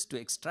capitalist to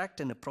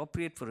extract and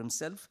appropriate for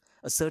himself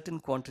a certain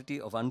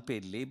quantity of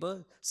unpaid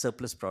labor,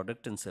 surplus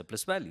product, and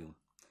surplus value.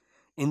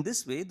 In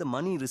this way, the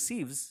money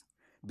receives,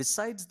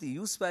 besides the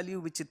use value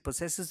which it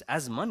possesses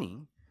as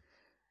money,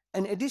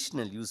 an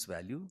additional use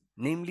value,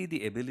 namely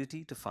the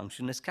ability to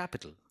function as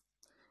capital.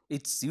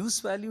 Its use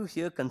value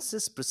here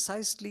consists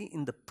precisely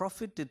in the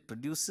profit it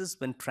produces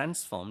when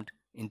transformed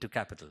into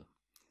capital.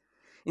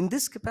 In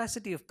this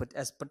capacity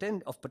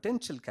of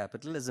potential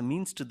capital as a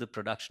means to the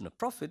production of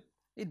profit,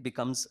 it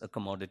becomes a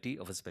commodity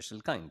of a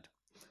special kind.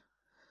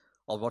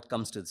 Or what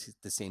comes to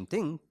the same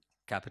thing,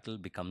 capital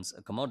becomes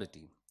a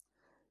commodity.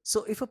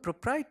 So if a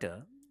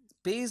proprietor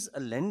pays a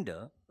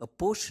lender a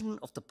portion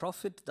of the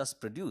profit thus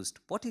produced,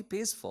 what he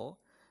pays for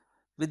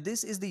with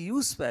this is the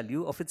use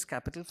value of its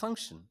capital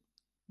function.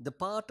 The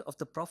part of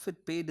the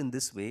profit paid in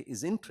this way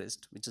is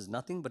interest, which is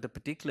nothing but a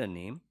particular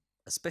name,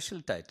 a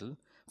special title,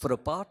 for a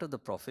part of the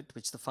profit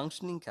which the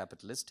functioning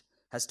capitalist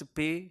has to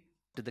pay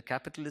to the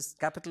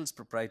capital's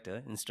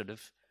proprietor instead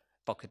of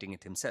pocketing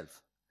it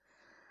himself.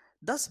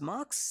 Thus,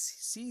 Marx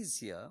sees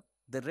here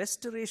the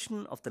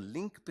restoration of the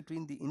link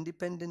between the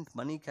independent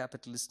money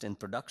capitalist and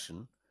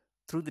production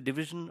through the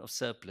division of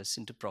surplus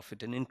into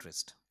profit and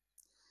interest.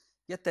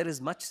 Yet there is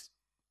much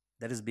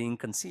that is being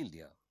concealed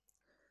here.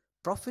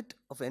 Profit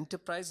of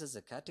enterprise as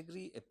a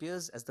category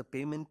appears as the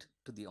payment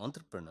to the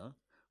entrepreneur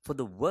for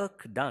the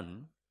work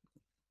done,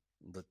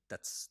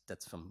 that's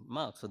from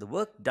Marx, for the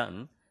work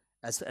done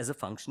as a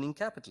functioning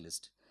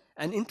capitalist.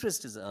 And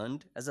interest is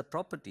earned as a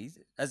property,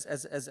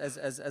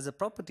 as a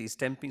property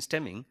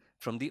stemming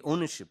from the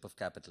ownership of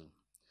capital.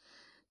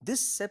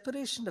 This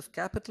separation of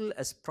capital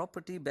as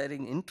property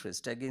bearing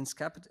interest against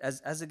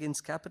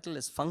against capital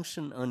as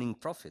function earning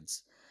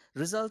profits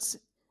results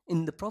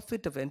in the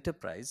profit of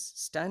enterprise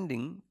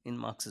standing, in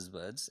Marx's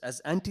words,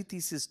 as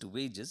antithesis to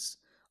wages,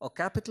 or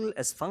capital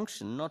as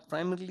function not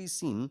primarily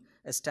seen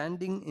as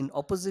standing in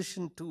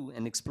opposition to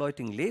and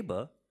exploiting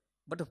labor,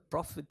 but of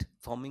profit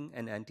forming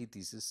an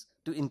antithesis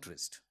to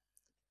interest.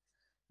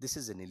 This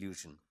is an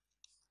illusion.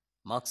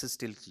 Marx is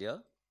still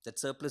clear that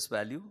surplus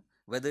value,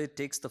 whether it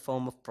takes the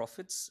form of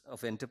profits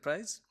of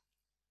enterprise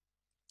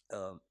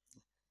or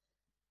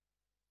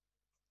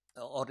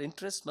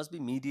interest, must be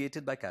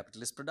mediated by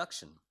capitalist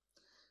production.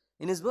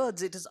 In his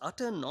words, it is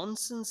utter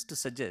nonsense to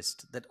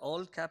suggest that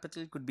all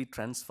capital could be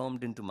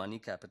transformed into money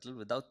capital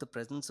without the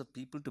presence of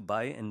people to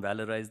buy and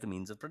valorize the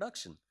means of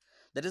production.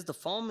 That is the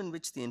form in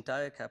which the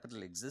entire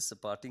capital exists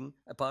apart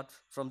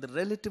from the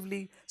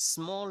relatively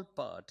small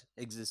part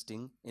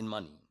existing in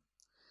money.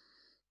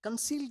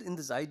 Concealed in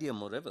this idea,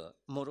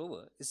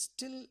 moreover, is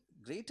still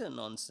greater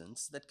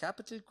nonsense that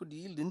capital could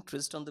yield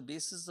interest on the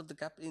basis of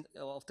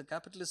the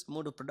capitalist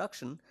mode of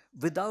production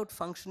without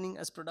functioning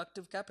as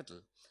productive capital.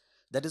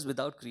 That is,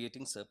 without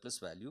creating surplus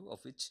value,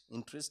 of which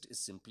interest is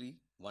simply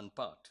one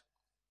part.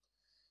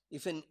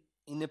 If an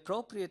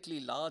inappropriately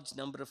large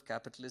number of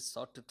capitalists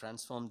sought to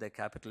transform their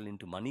capital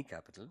into money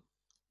capital,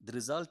 the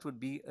result would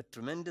be a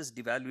tremendous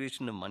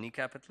devaluation of money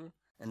capital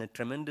and a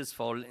tremendous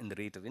fall in the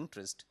rate of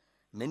interest.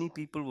 Many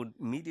people would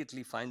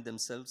immediately find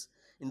themselves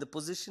in the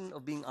position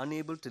of being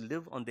unable to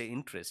live on their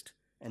interest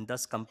and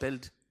thus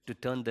compelled to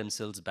turn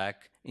themselves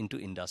back into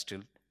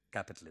industrial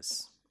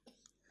capitalists.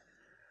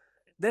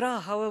 There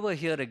are, however,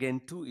 here again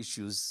two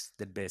issues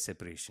that bear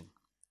separation.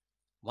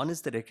 One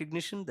is the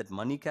recognition that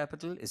money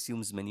capital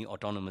assumes many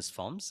autonomous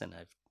forms, and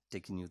I've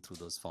taken you through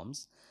those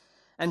forms,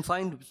 and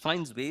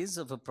finds ways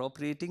of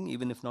appropriating,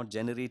 even if not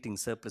generating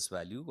surplus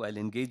value, while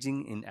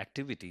engaging in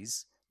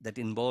activities that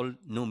involve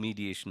no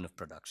mediation of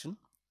production.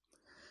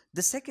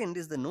 The second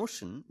is the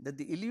notion that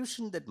the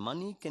illusion that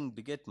money can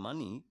beget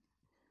money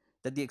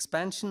that the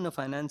expansion of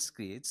finance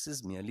creates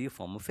is merely a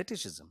form of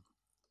fetishism.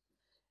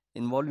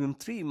 In volume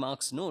 3,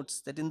 Marx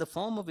notes that in the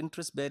form of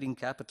interest bearing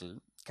capital,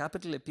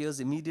 capital appears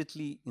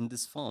immediately in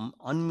this form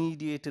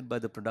unmediated by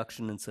the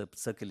production and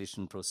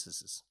circulation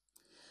processes.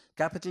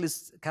 Capital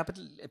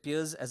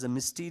appears as a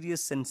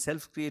mysterious and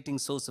self creating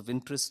source of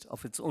interest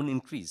of its own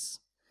increase.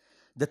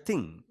 The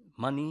thing,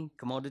 money,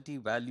 commodity,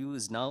 value,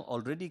 is now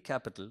already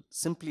capital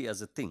simply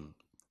as a thing.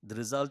 The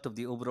result of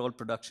the overall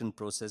production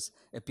process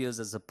appears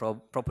as a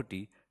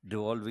property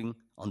devolving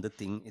on the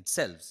thing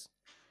itself.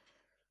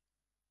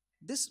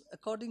 This,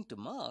 according to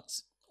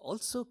Marx,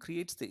 also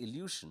creates the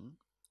illusion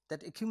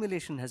that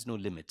accumulation has no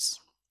limits.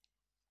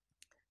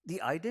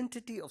 The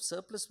identity of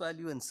surplus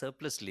value and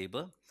surplus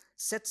labor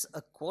sets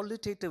a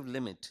qualitative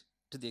limit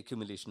to the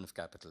accumulation of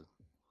capital.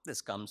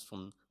 This comes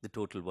from the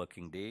total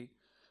working day,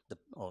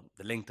 or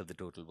the length of the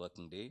total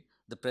working day,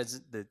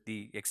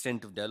 the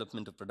extent of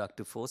development of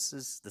productive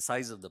forces, the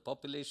size of the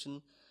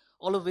population,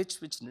 all of which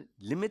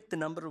limit the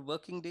number of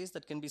working days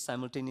that can be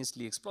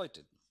simultaneously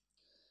exploited.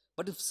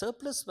 But if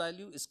surplus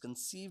value is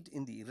conceived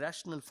in the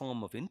irrational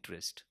form of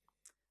interest,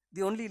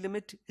 the only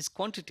limit is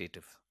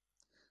quantitative.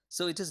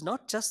 So it is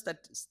not just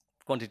that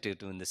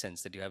quantitative in the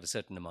sense that you have a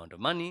certain amount of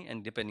money,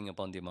 and depending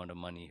upon the amount of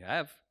money you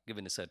have,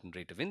 given a certain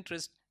rate of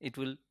interest, it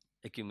will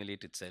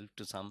accumulate itself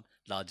to some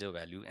larger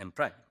value M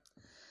prime.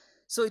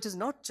 So it is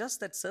not just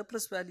that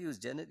surplus value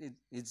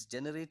is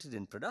generated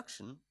in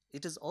production,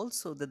 it is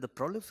also that the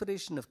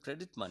proliferation of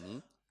credit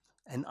money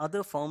and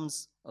other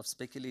forms of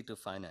speculative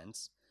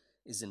finance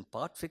is in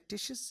part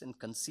fictitious and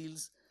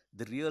conceals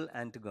the real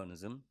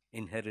antagonism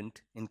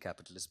inherent in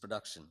capitalist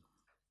production.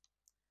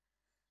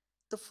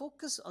 The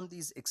focus on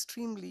these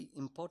extremely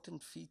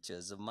important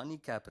features of money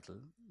capital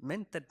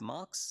meant that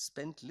Marx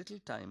spent little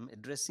time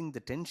addressing the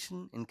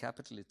tension in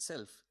capital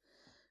itself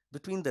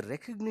between the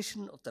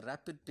recognition of the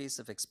rapid pace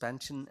of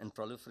expansion and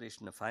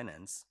proliferation of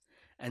finance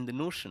and the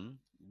notion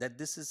that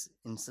this is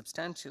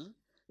insubstantial,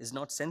 is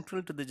not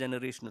central to the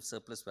generation of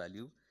surplus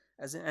value,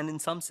 and in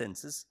some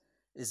senses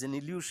is an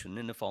illusion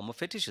in a form of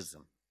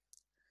fetishism.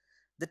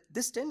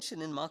 This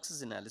tension in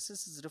Marx's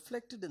analysis is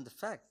reflected in the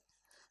fact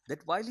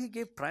that while he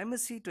gave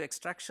primacy to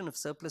extraction of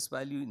surplus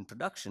value in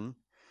production,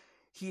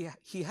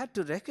 he had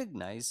to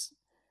recognize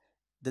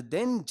the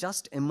then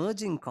just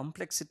emerging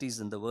complexities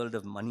in the world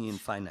of money and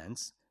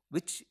finance,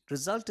 which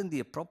result in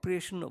the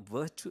appropriation of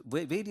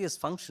various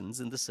functions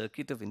in the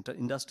circuit of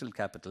industrial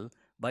capital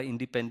by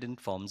independent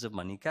forms of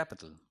money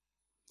capital.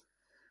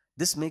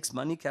 This makes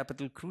money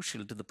capital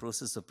crucial to the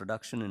process of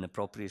production and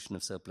appropriation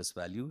of surplus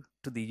value,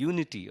 to the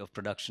unity of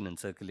production and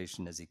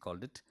circulation, as he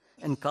called it,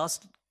 and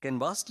can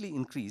vastly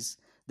increase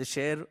the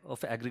share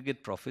of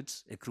aggregate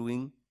profits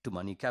accruing to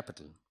money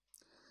capital.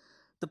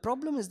 The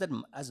problem is that,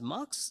 as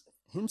Marx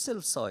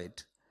himself saw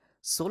it,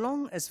 so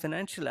long as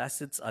financial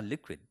assets are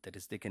liquid, that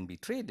is, they can be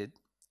traded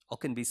or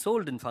can be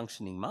sold in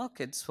functioning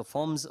markets for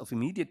forms of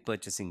immediate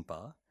purchasing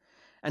power,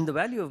 and the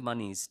value of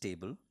money is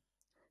stable,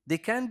 they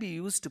can be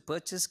used to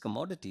purchase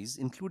commodities,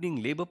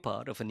 including labor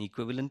power of an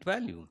equivalent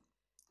value.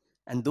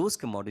 And those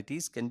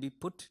commodities can be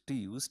put to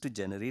use to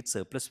generate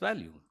surplus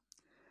value.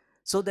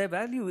 So their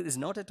value is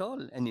not at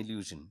all an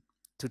illusion.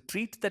 To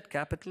treat that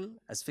capital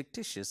as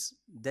fictitious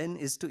then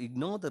is to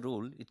ignore the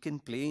role it can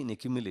play in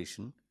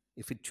accumulation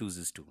if it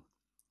chooses to.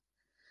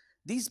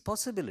 These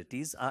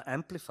possibilities are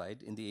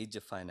amplified in the age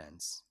of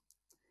finance.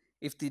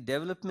 If the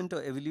development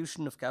or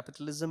evolution of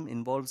capitalism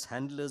involves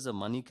handlers of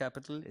money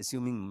capital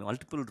assuming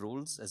multiple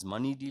roles as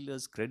money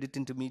dealers, credit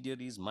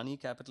intermediaries, money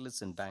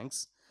capitalists, and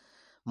banks,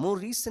 more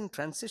recent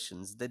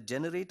transitions that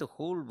generate a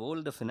whole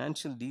world of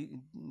financial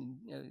dealers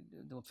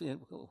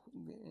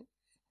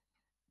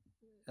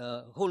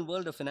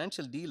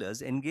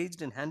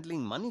engaged in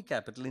handling money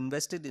capital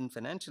invested in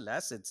financial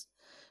assets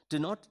to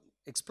not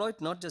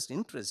exploit not just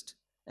interest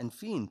and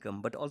fee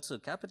income, but also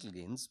capital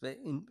gains,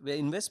 where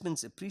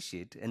investments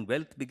appreciate and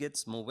wealth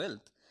begets more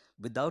wealth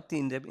without the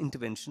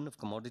intervention of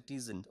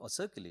commodities or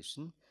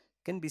circulation,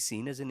 can be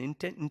seen as an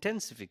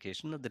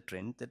intensification of the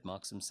trend that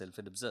Marx himself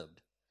had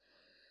observed.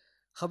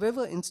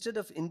 However, instead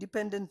of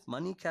independent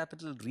money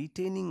capital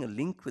retaining a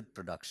link with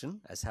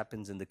production, as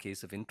happens in the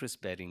case of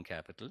interest-bearing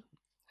capital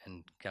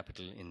and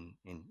capital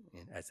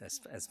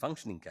as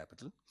functioning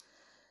capital,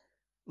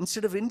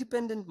 instead of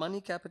independent money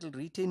capital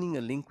retaining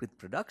a link with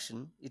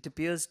production, it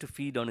appears to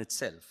feed on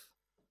itself.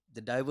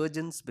 The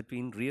divergence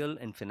between real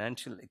and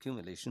financial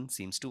accumulation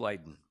seems to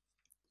widen.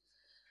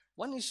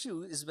 One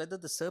issue is whether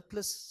the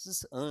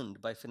surpluses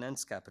earned by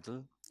finance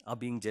capital are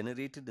being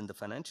generated in the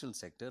financial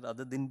sector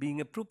rather than being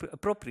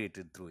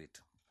appropriated through it.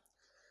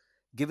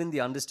 Given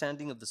the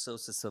understanding of the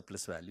source of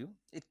surplus value,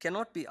 it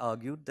cannot be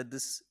argued that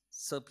this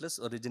surplus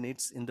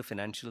originates in the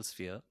financial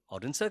sphere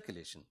or in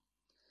circulation.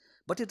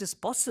 But it is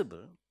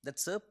possible that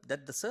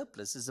the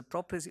surplus is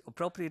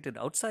appropriated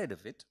outside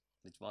of it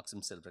which Marx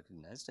himself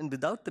recognized, and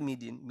without the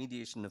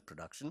mediation of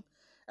production,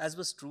 as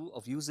was true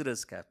of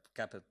usurers'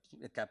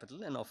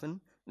 capital and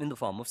often in the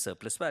form of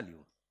surplus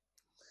value.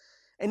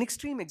 An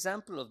extreme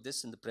example of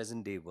this in the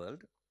present day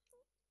world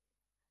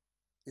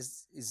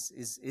is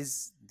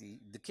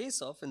the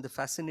case of and the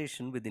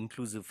fascination with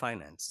inclusive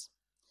finance.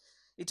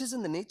 It is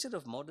in the nature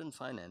of modern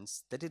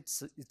finance that it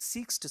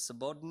seeks to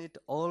subordinate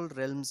all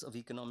realms of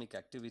economic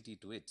activity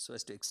to it so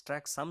as to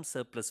extract some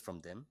surplus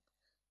from them,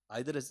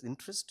 either as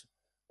interest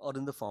or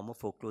in the form of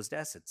foreclosed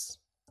assets.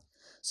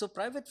 So,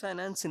 private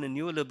finance in a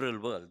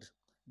neoliberal world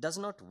does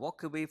not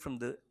walk away from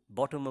the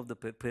bottom of the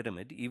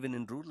pyramid, even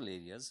in rural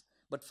areas,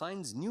 but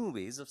finds new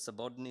ways of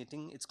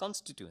subordinating its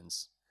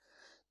constituents.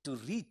 To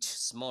reach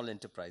small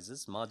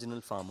enterprises,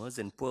 marginal farmers,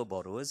 and poor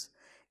borrowers,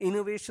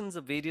 innovations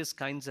of various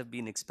kinds have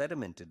been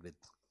experimented with.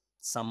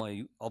 Some are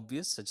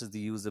obvious, such as the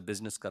use of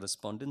business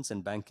correspondents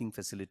and banking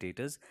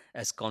facilitators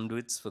as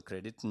conduits for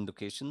credit in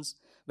locations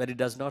where it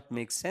does not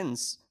make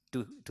sense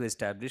to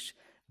establish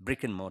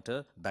brick and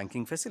mortar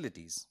banking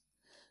facilities.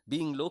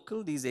 Being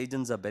local, these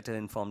agents are better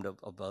informed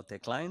about their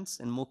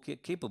clients and more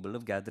capable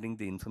of gathering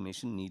the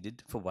information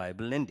needed for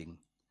viable lending.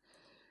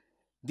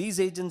 These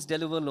agents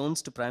deliver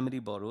loans to primary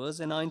borrowers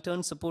and are in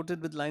turn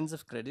supported with lines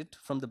of credit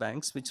from the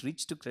banks, which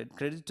reach to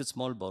credit to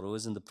small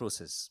borrowers in the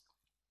process.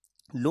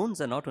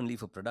 Loans are not only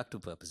for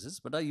productive purposes,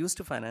 but are used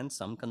to finance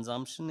some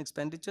consumption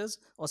expenditures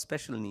or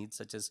special needs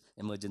such as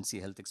emergency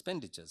health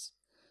expenditures.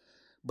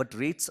 But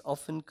rates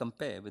often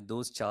compare with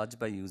those charged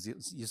by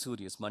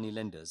usurious money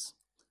lenders.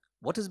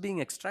 What is being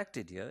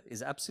extracted here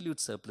is absolute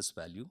surplus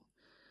value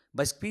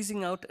by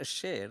squeezing out a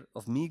share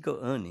of meager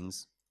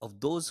earnings of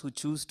those who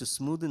choose to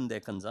smoothen their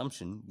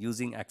consumption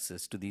using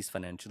access to these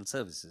financial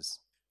services.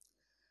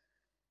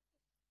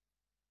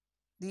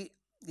 The,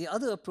 the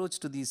other approach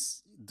to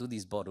these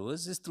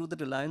borrowers is through the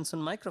reliance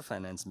on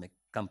microfinance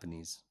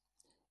companies.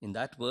 In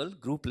that world,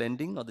 group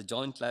lending or the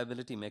joint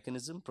liability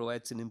mechanism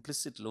provides an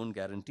implicit loan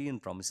guarantee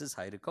and promises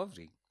high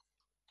recovery.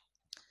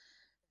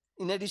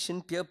 In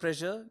addition, peer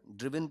pressure,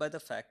 driven by the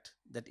fact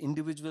that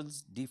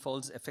individuals'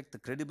 defaults affect the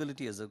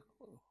credibility of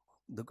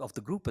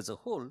the group as a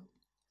whole,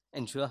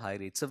 ensure high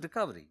rates of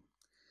recovery.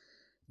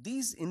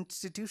 These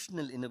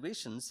institutional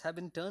innovations have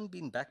in turn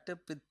been backed up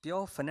with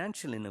pure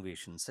financial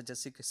innovations such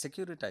as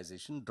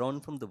securitization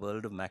drawn from the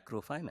world of macro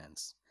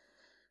finance.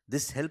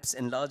 This helps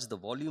enlarge the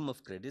volume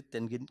of credit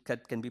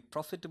that can be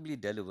profitably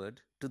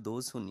delivered to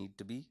those who need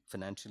to be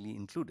financially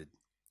included.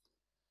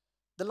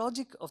 The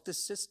logic of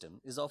this system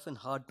is often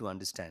hard to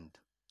understand.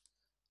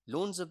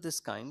 Loans of this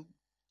kind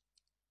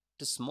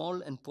to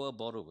small and poor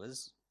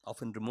borrowers,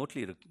 often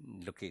remotely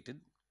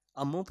located,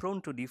 are more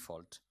prone to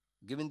default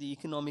given the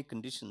economic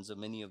conditions of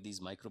many of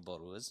these micro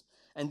borrowers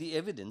and the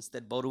evidence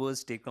that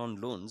borrowers take on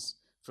loans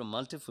from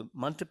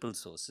multiple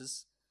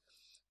sources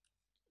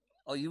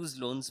or use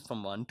loans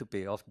from one to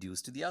pay off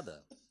dues to the other.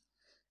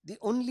 The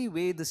only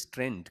way this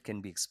trend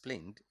can be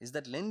explained is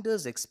that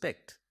lenders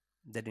expect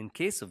that in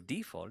case of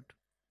default,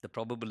 the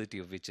probability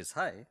of which is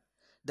high,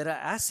 there are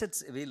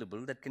assets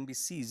available that can be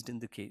seized in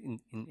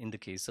the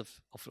case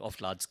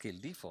of large scale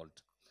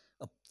default,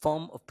 a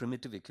form of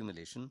primitive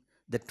accumulation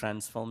that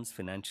transforms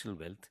financial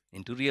wealth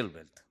into real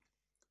wealth.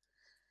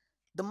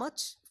 The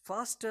much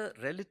faster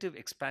relative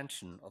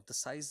expansion of the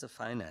size of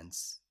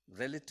finance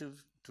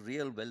relative to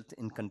real wealth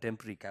in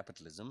contemporary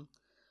capitalism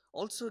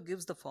also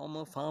gives the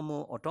former far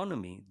more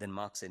autonomy than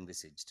Marx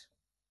envisaged.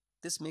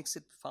 This makes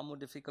it far more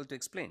difficult to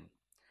explain.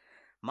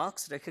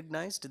 Marx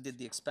recognized that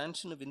the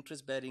expansion of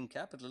interest bearing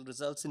capital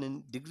results in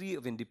a degree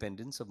of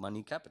independence of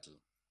money capital.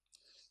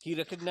 He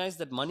recognized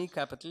that money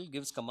capital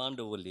gives command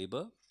over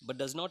labor, but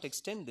does not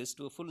extend this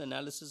to a full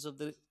analysis of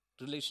the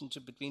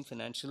relationship between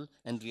financial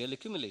and real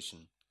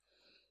accumulation.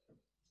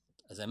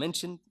 As I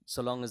mentioned,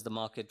 so long as the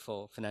market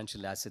for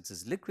financial assets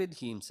is liquid,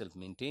 he himself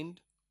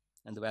maintained,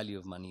 and the value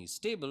of money is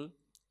stable,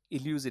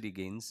 illusory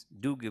gains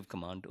do give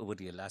command over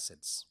real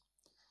assets.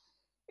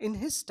 In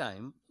his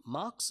time,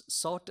 Marx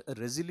sought a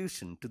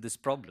resolution to this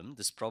problem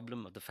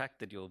of the fact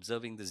that you're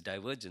observing this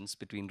divergence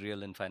between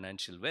real and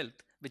financial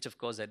wealth, which of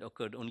course had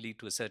occurred only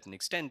to a certain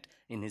extent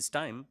in his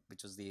time,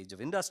 which was the age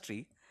of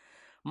industry.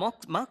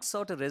 Marx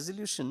sought a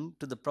resolution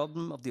to the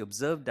problem of the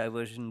observed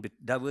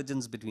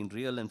divergence between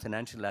real and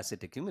financial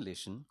asset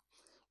accumulation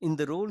in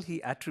the role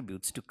he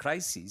attributes to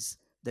crises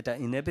that are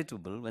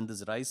inevitable when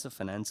this rise of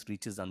finance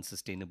reaches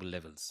unsustainable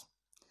levels.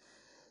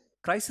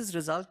 Crises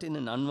result in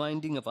an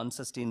unwinding of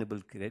unsustainable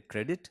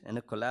credit and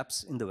a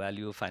collapse in the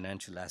value of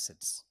financial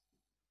assets.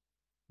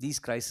 These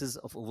crises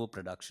of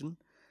overproduction,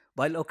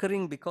 while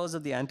occurring because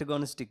of the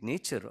antagonistic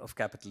nature of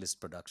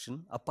capitalist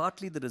production, are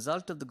partly the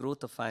result of the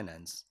growth of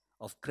finance,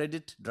 of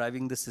credit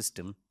driving the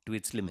system to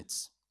its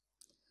limits.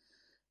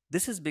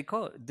 This is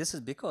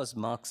because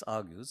Marx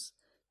argues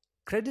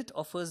credit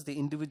offers the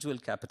individual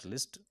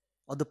capitalist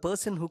or the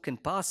person who can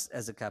pass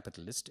as a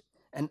capitalist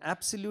an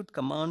absolute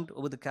command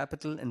over the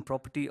capital and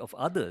property of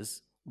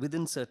others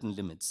within certain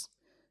limits,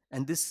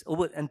 and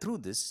through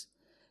this,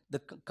 the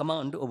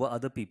command over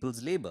other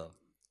people's labor.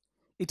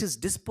 It is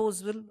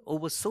disposal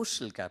over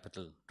social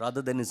capital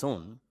rather than his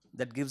own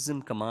that gives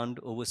him command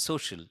over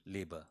social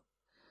labor.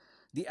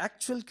 The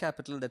actual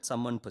capital that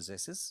someone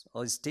possesses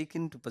or is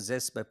taken to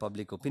possess by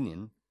public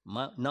opinion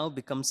now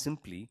becomes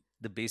simply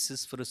the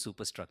basis for a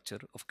superstructure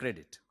of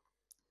credit.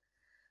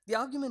 The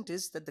argument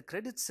is that the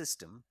credit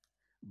system,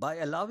 by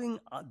allowing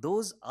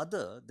those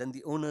other than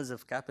the owners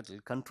of capital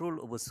control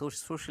over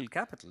social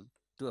capital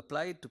to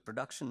apply it to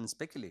production and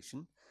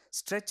speculation,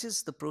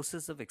 stretches the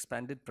process of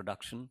expanded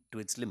production to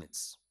its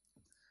limits.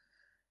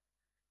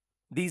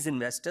 These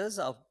investors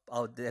are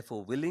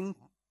therefore willing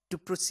to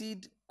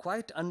proceed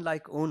quite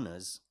unlike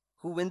owners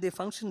who, when they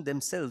function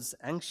themselves,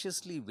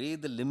 anxiously weigh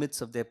the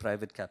limits of their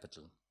private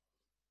capital.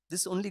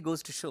 This only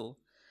goes to show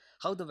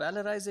how the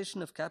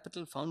valorization of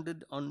capital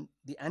founded on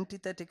the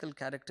antithetical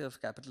character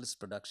of capitalist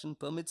production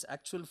permits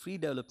actual free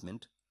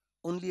development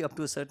only up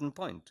to a certain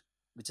point,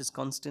 which is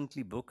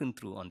constantly broken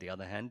through, on the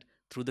other hand,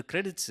 through the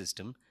credit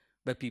system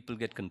where people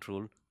get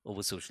control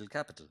over social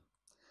capital.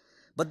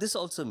 But this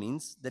also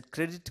means that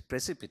credit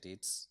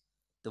precipitates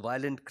the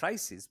violent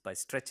crisis by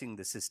stretching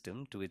the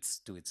system to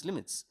its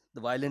limits.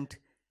 The violent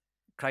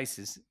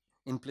crisis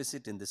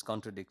implicit in this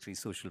contradictory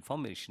social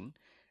formation,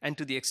 and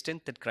to the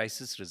extent that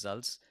crisis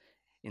results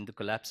in the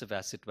collapse of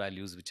asset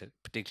values, which are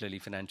particularly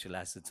financial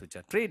assets which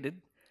are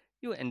traded,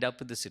 you end up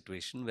with a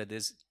situation where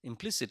there's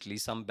implicitly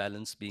some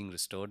balance being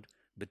restored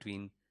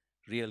between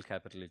real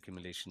capital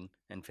accumulation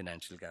and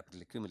financial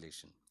capital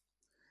accumulation.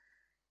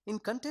 In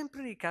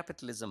contemporary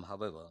capitalism,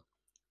 however,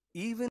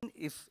 even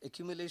if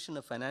accumulation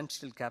of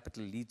financial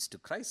capital leads to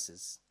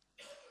crisis,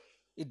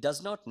 it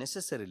does not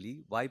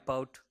necessarily wipe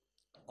out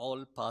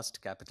all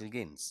past capital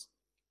gains.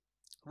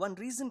 One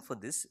reason for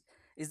this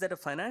is that a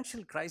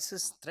financial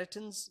crisis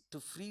threatens to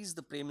freeze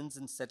the payments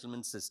and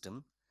settlement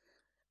system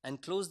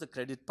and close the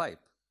credit pipe,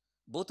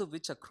 both of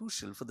which are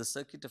crucial for the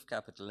circuit of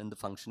capital and the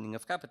functioning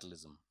of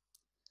capitalism.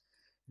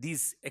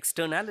 These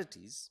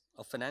externalities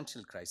of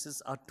financial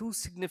crisis are too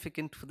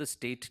significant for the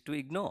state to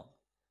ignore.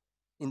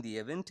 In the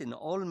event, in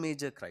all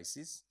major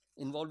crises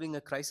involving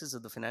a crisis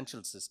of the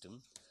financial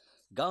system,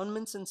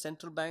 governments and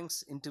central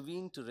banks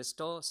intervene to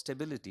restore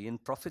stability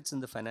and profits in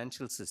the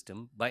financial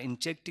system by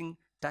injecting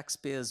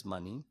taxpayers'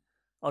 money,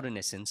 or in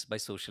essence, by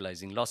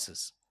socializing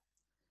losses.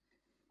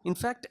 In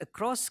fact,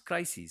 across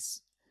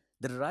crises,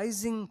 the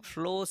rising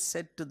flow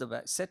set to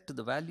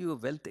the value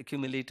of wealth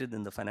accumulated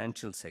in the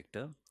financial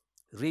sector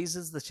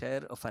raises the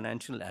share of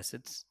financial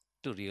assets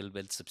to real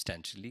wealth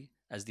substantially,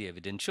 as the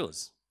evidence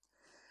shows.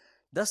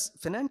 Thus,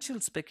 financial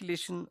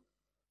speculation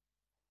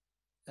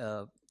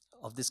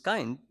of this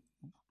kind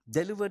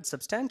delivered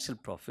substantial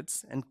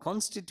profits and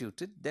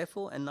constituted,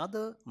 therefore,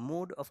 another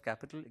mode of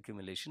capital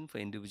accumulation for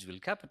individual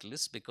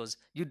capitalists, because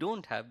you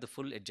don't have the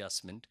full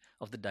adjustment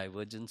of the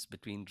divergence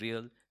between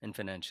real and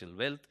financial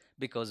wealth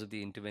because of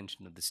the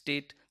intervention of the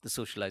state, the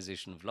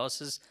socialization of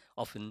losses,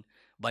 often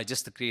by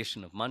just the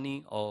creation of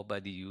money or by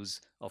the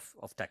use of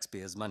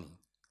taxpayers' money.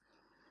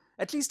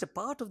 At least a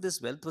part of this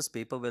wealth was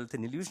paper wealth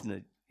and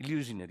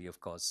illusionary,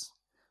 of course.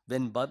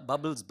 When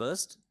bubbles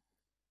burst,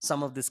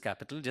 some of this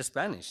capital just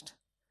vanished.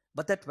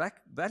 But that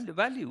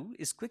value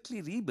is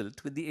quickly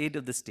rebuilt with the aid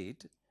of the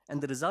state, and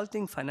the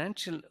resulting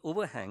financial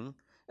overhang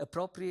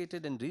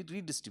appropriated and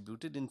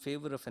redistributed in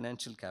favor of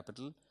financial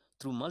capital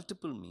through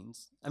multiple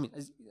means.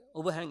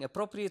 Overhang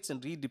appropriates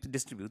and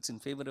redistributes in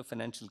favor of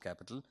financial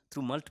capital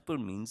through multiple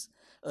means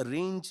a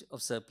range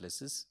of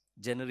surpluses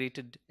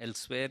generated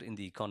elsewhere in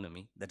the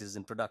economy, that is,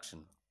 in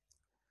production.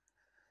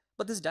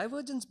 But this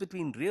divergence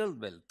between real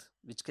wealth,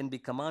 which can be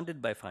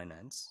commanded by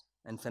finance,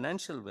 and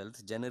financial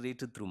wealth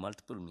generated through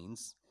multiple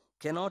means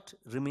cannot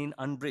remain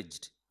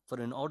unbridged,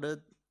 for in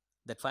order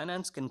that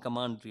finance can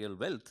command real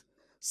wealth,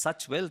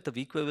 such wealth of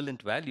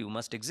equivalent value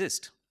must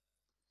exist.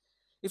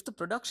 If the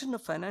production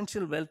of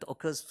financial wealth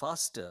occurs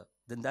faster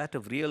than that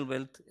of real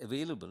wealth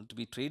available to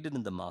be traded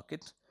in the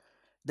market,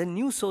 then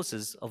new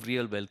sources of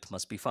real wealth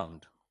must be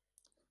found.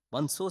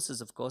 One source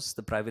is, of course,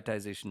 the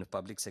privatization of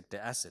public sector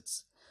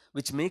assets,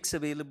 which makes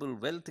available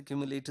wealth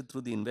accumulated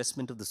through the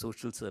investment of the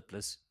social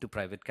surplus to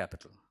private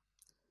capital.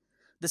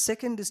 The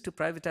second is to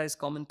privatize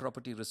common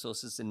property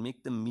resources and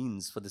make them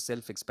means for the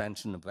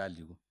self-expansion of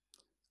value.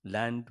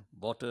 Land,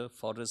 water,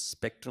 forest,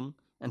 spectrum,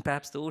 and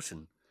perhaps the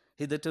ocean,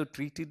 hitherto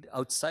treated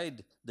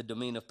outside the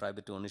domain of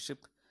private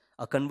ownership,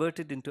 are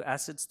converted into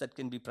assets that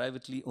can be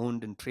privately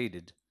owned and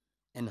traded,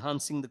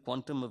 enhancing the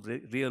quantum of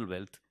real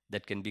wealth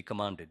that can be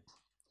commanded.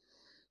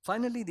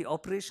 Finally, the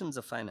operations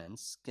of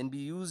finance can be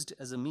used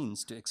as a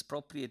means to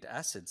expropriate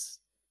assets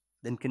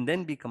that can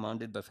then be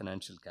commanded by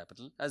financial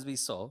capital, as we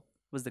saw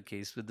was the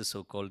case with the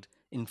so-called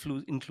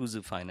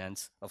inclusive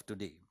finance of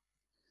today.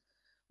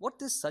 What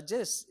this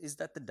suggests is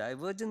that the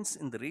divergence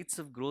in the rates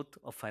of growth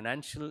of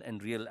financial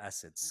and real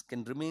assets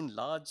can remain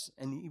large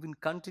and even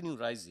continue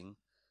rising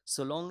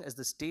so long as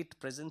the state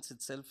presents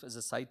itself as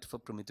a site for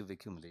primitive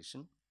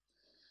accumulation.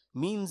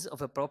 Means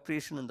of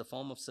appropriation in the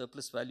form of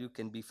surplus value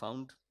can be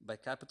found by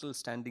capital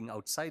standing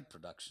outside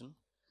production,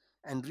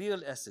 and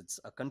real assets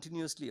are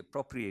continuously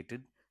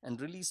appropriated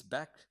and released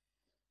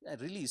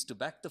to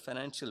back the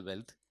financial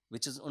wealth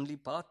which is only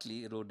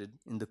partly eroded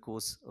in the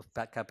course of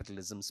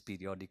capitalism's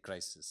periodic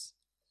crisis.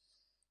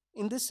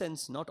 In this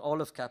sense, not all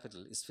of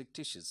capital is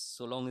fictitious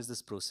so long as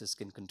this process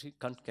can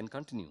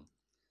continue.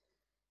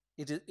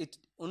 It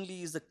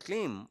only is a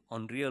claim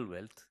on real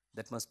wealth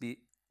that must be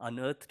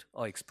unearthed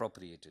or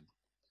expropriated.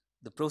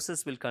 The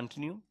process will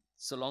continue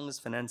so long as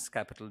finance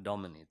capital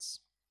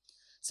dominates.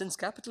 Since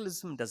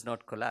capitalism does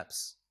not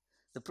collapse,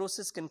 the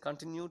process can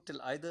continue till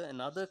either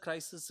another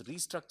crisis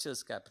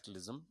restructures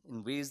capitalism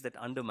in ways that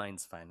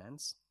undermines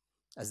finance,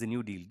 as the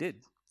New Deal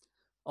did,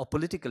 or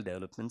political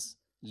developments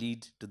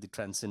lead to the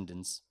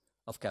transcendence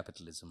of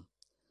capitalism.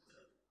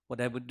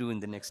 What I would do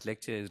in the next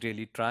lecture is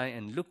really try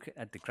and look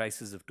at the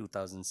crisis of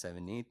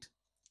 2007-8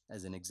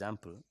 as an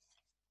example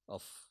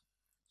of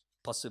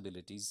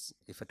possibilities,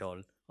 if at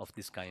all, of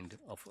this kind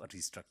of a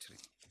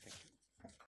restructuring. Thank you.